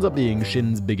 it wound up being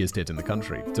Shin's biggest hit in the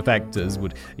country. Defectors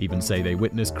would even say they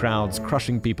witnessed crowds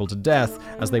crushing people to death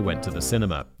as they went to the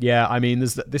cinema. Yeah, I mean,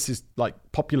 this is like,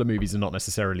 popular movies are not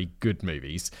necessarily good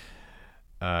movies.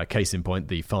 Case in point,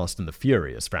 the Fast and the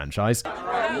Furious franchise.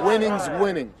 Winning's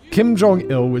winning. Kim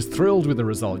Jong-il was thrilled with the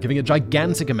result, giving a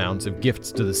gigantic amount of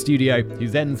gifts to the studio, who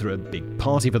then threw a big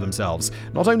party for themselves.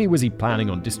 Not only was he planning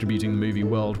on distributing the movie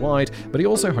worldwide, but he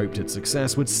also hoped its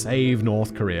success would save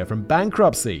North Korea from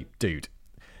bankruptcy. Dude,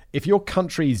 if your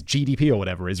country's GDP or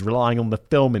whatever is relying on the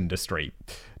film industry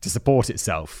to support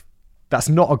itself, that's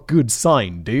not a good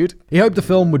sign, dude. He hoped the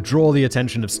film would draw the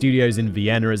attention of studios in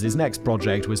Vienna, as his next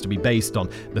project was to be based on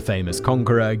the famous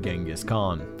conqueror Genghis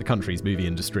Khan. The country's movie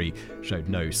industry showed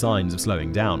no signs of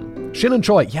slowing down. Shin and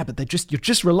Choi, yeah, but you're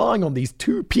just relying on these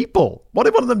two people. What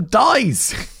if one of them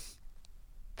dies?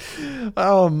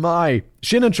 Oh my.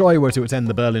 Shin and Choi were to attend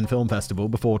the Berlin Film Festival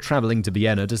before traveling to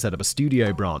Vienna to set up a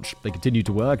studio branch. They continued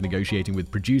to work, negotiating with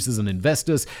producers and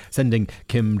investors, sending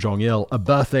Kim Jong-il a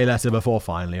birthday letter before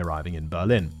finally arriving in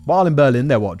Berlin. While in Berlin,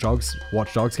 their watchdogs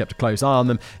kept a close eye on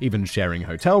them, even sharing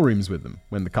hotel rooms with them.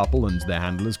 When the couple and their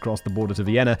handlers crossed the border to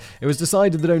Vienna, it was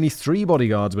decided that only 3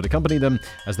 bodyguards would accompany them,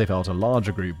 as they felt a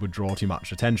larger group would draw too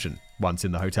much attention. Once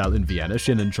in the hotel in Vienna,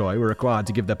 Shin and Choi were required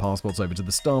to give their passports over to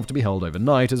the staff to be held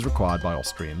overnight, as required by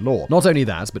Austrian law. Not only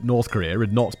that, but North Korea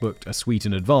had not booked a suite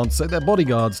in advance, so their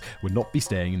bodyguards would not be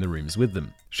staying in the rooms with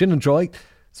them. Shin and Choi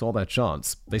saw their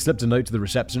chance. They slipped a note to the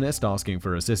receptionist asking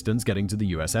for assistance getting to the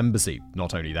US Embassy.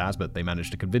 Not only that, but they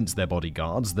managed to convince their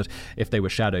bodyguards that if they were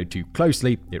shadowed too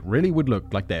closely, it really would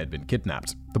look like they had been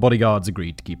kidnapped. The bodyguards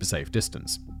agreed to keep a safe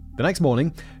distance. The next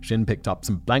morning, Shin picked up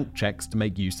some blank checks to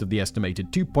make use of the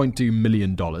estimated $2.2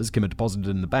 million Kim had deposited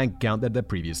in the bank account that they'd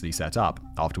previously set up.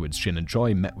 Afterwards, Shin and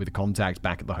Choi met with a contact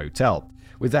back at the hotel.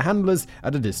 With their handlers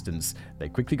at a distance, they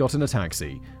quickly got in a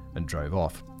taxi and drove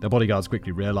off. Their bodyguards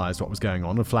quickly realized what was going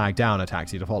on and flagged down a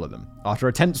taxi to follow them. After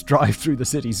a tense drive through the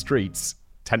city streets,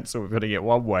 tense of putting it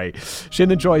one way,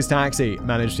 Shin and Choi's taxi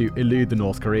managed to elude the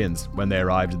North Koreans. When they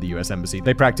arrived at the US Embassy,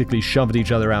 they practically shoved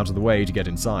each other out of the way to get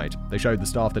inside. They showed the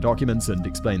staff their documents and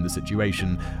explained the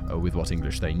situation with what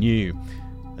English they knew.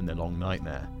 And their long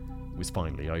nightmare was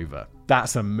finally over.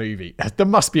 That's a movie. There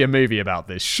must be a movie about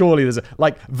this. Surely there's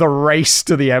the race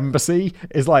to the embassy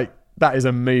is that is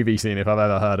a movie scene if I've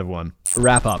ever heard of one.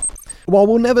 Wrap up. While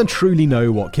we'll never truly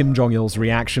know what Kim Jong-il's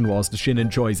reaction was to Shin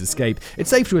and Choi's escape, it's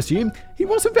safe to assume he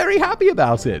wasn't very happy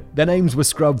about it. Their names were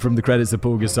scrubbed from the credits of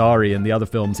Pulgasari, and the other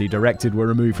films he directed were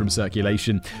removed from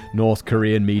circulation. North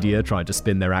Korean media tried to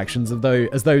spin their actions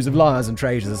as those of liars and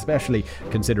traitors, especially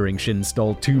considering Shin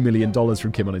stole $2 million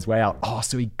from Kim on his way out. Oh,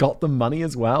 so he got the money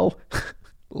as well?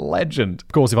 Legend.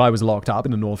 Of course, if I was locked up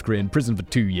in a North Korean prison for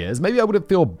 2 years, maybe I wouldn't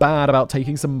feel bad about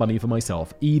taking some money for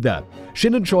myself either.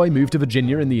 Shin and Choi moved to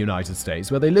Virginia in the United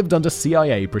States, where they lived under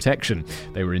CIA protection.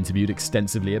 They were interviewed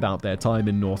extensively about their time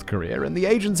in North Korea, and the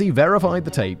agency verified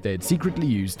the tape they had secretly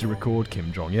used to record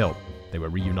Kim Jong-il. They were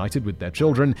reunited with their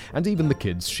children, and even the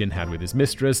kids Shin had with his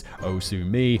mistress, Oh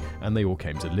Soo-mi, and they all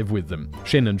came to live with them.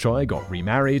 Shin and Choi got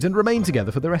remarried and remained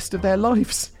together for the rest of their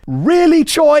lives. Really,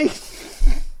 Choi?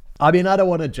 I mean, I don't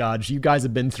want to judge. You guys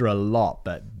have been through a lot,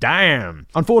 but damn.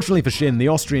 Unfortunately for Shin, the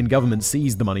Austrian government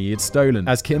seized the money he had stolen,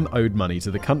 as Kim owed money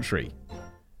to the country.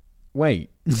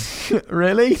 Wait,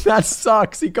 really? That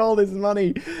sucks. He called his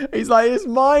money. He's like, it's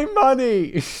my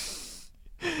money.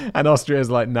 And Austria's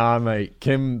like, nah, mate,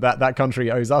 Kim, that country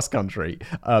owes us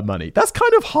money. That's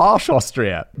kind of harsh,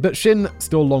 Austria. But Shin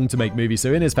still longed to make movies,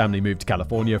 so in his family moved to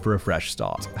California for a fresh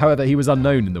start. However, he was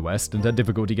unknown in the West and had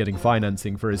difficulty getting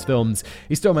financing for his films.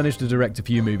 He still managed to direct a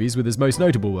few movies, with his most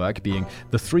notable work being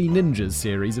the Three Ninjas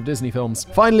series of Disney films.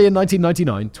 Finally, in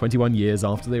 1999, 21 years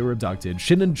after they were abducted,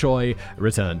 Shin and Choi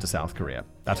returned to South Korea.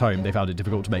 At home, they found it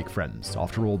difficult to make friends.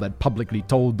 After all, they'd publicly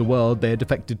told the world they had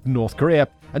defected to North Korea,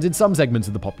 and in some segments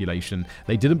of the population,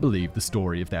 they didn't believe the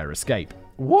story of their escape.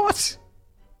 What?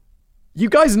 You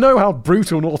guys know how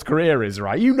brutal North Korea is,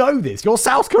 right? You know this. You're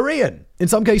South Korean. In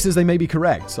some cases, they may be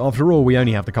correct. After all, we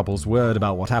only have the couple's word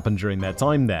about what happened during their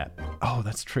time there. Oh,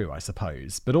 that's true, I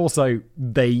suppose. But also,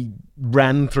 they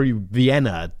ran through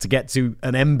Vienna to get to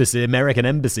an embassy, American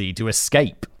embassy, to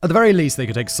escape. At the very least, they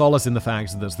could take solace in the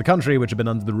fact that the country, which had been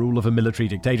under the rule of a military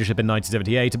dictatorship in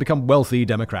 1978, had become wealthy,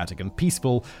 democratic, and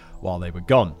peaceful while they were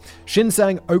gone. Shin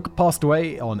Sang-ok passed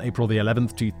away on April the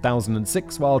 11th,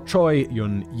 2006, while Choi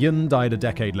Yun died a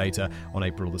decade later on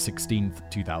April the 16th,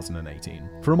 2018.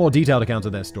 For a more detailed account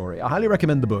of their story, I highly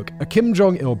recommend the book, A Kim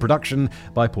Jong-il Production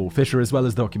by Paul Fisher, as well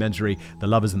as the documentary The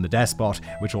Lovers and the Despot,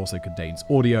 which also contains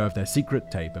audio of their secret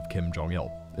tape of Kim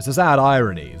Jong-il. It's a sad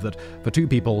irony that for two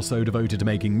people so devoted to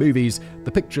making movies,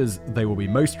 the pictures they will be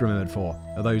most remembered for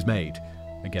are those made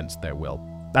against their will.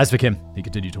 As for Kim, he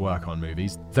continued to work on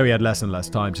movies, though he had less and less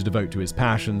time to devote to his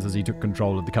passions as he took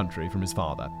control of the country from his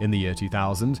father. In the year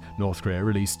 2000, North Korea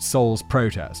released Seoul's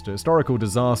Protest, a historical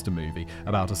disaster movie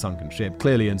about a sunken ship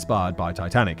clearly inspired by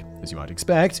Titanic. As you might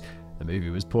expect, the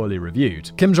movie was poorly reviewed.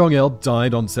 Kim Jong-il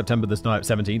died on September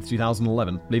 17th,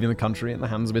 2011, leaving the country in the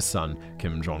hands of his son,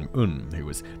 Kim Jong-un, who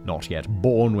was not yet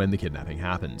born when the kidnapping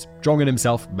happened. Jong-un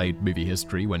himself made movie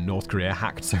history when North Korea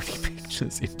hacked Sony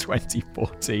Pictures in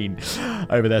 2014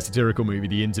 over their satirical movie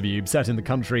The Interview, set in the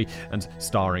country and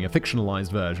starring a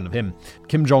fictionalized version of him.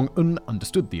 Kim Jong-un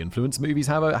understood the influence movies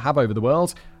have over the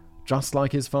world, just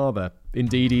like his father.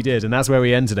 Indeed he did. And that's where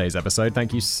we end today's episode.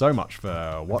 Thank you so much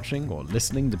for watching or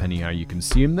listening, depending how you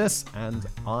consume this, and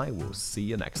I will see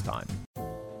you next time.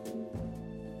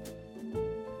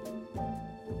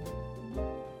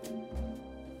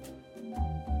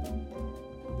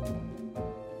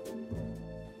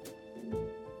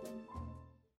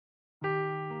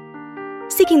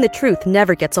 Seeking the truth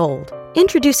never gets old.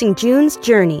 Introducing June's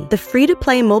Journey, the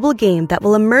free-to-play mobile game that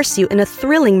will immerse you in a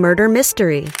thrilling murder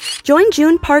mystery. Join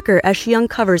June Parker as she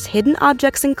uncovers hidden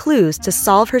objects and clues to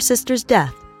solve her sister's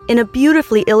death in a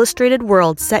beautifully illustrated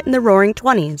world set in the Roaring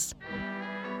 '20s.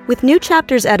 With new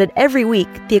chapters added every week,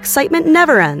 the excitement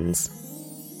never ends.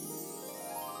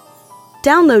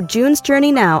 Download June's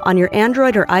Journey now on your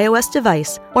Android or iOS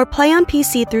device, or play on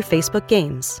PC through Facebook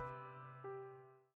Games.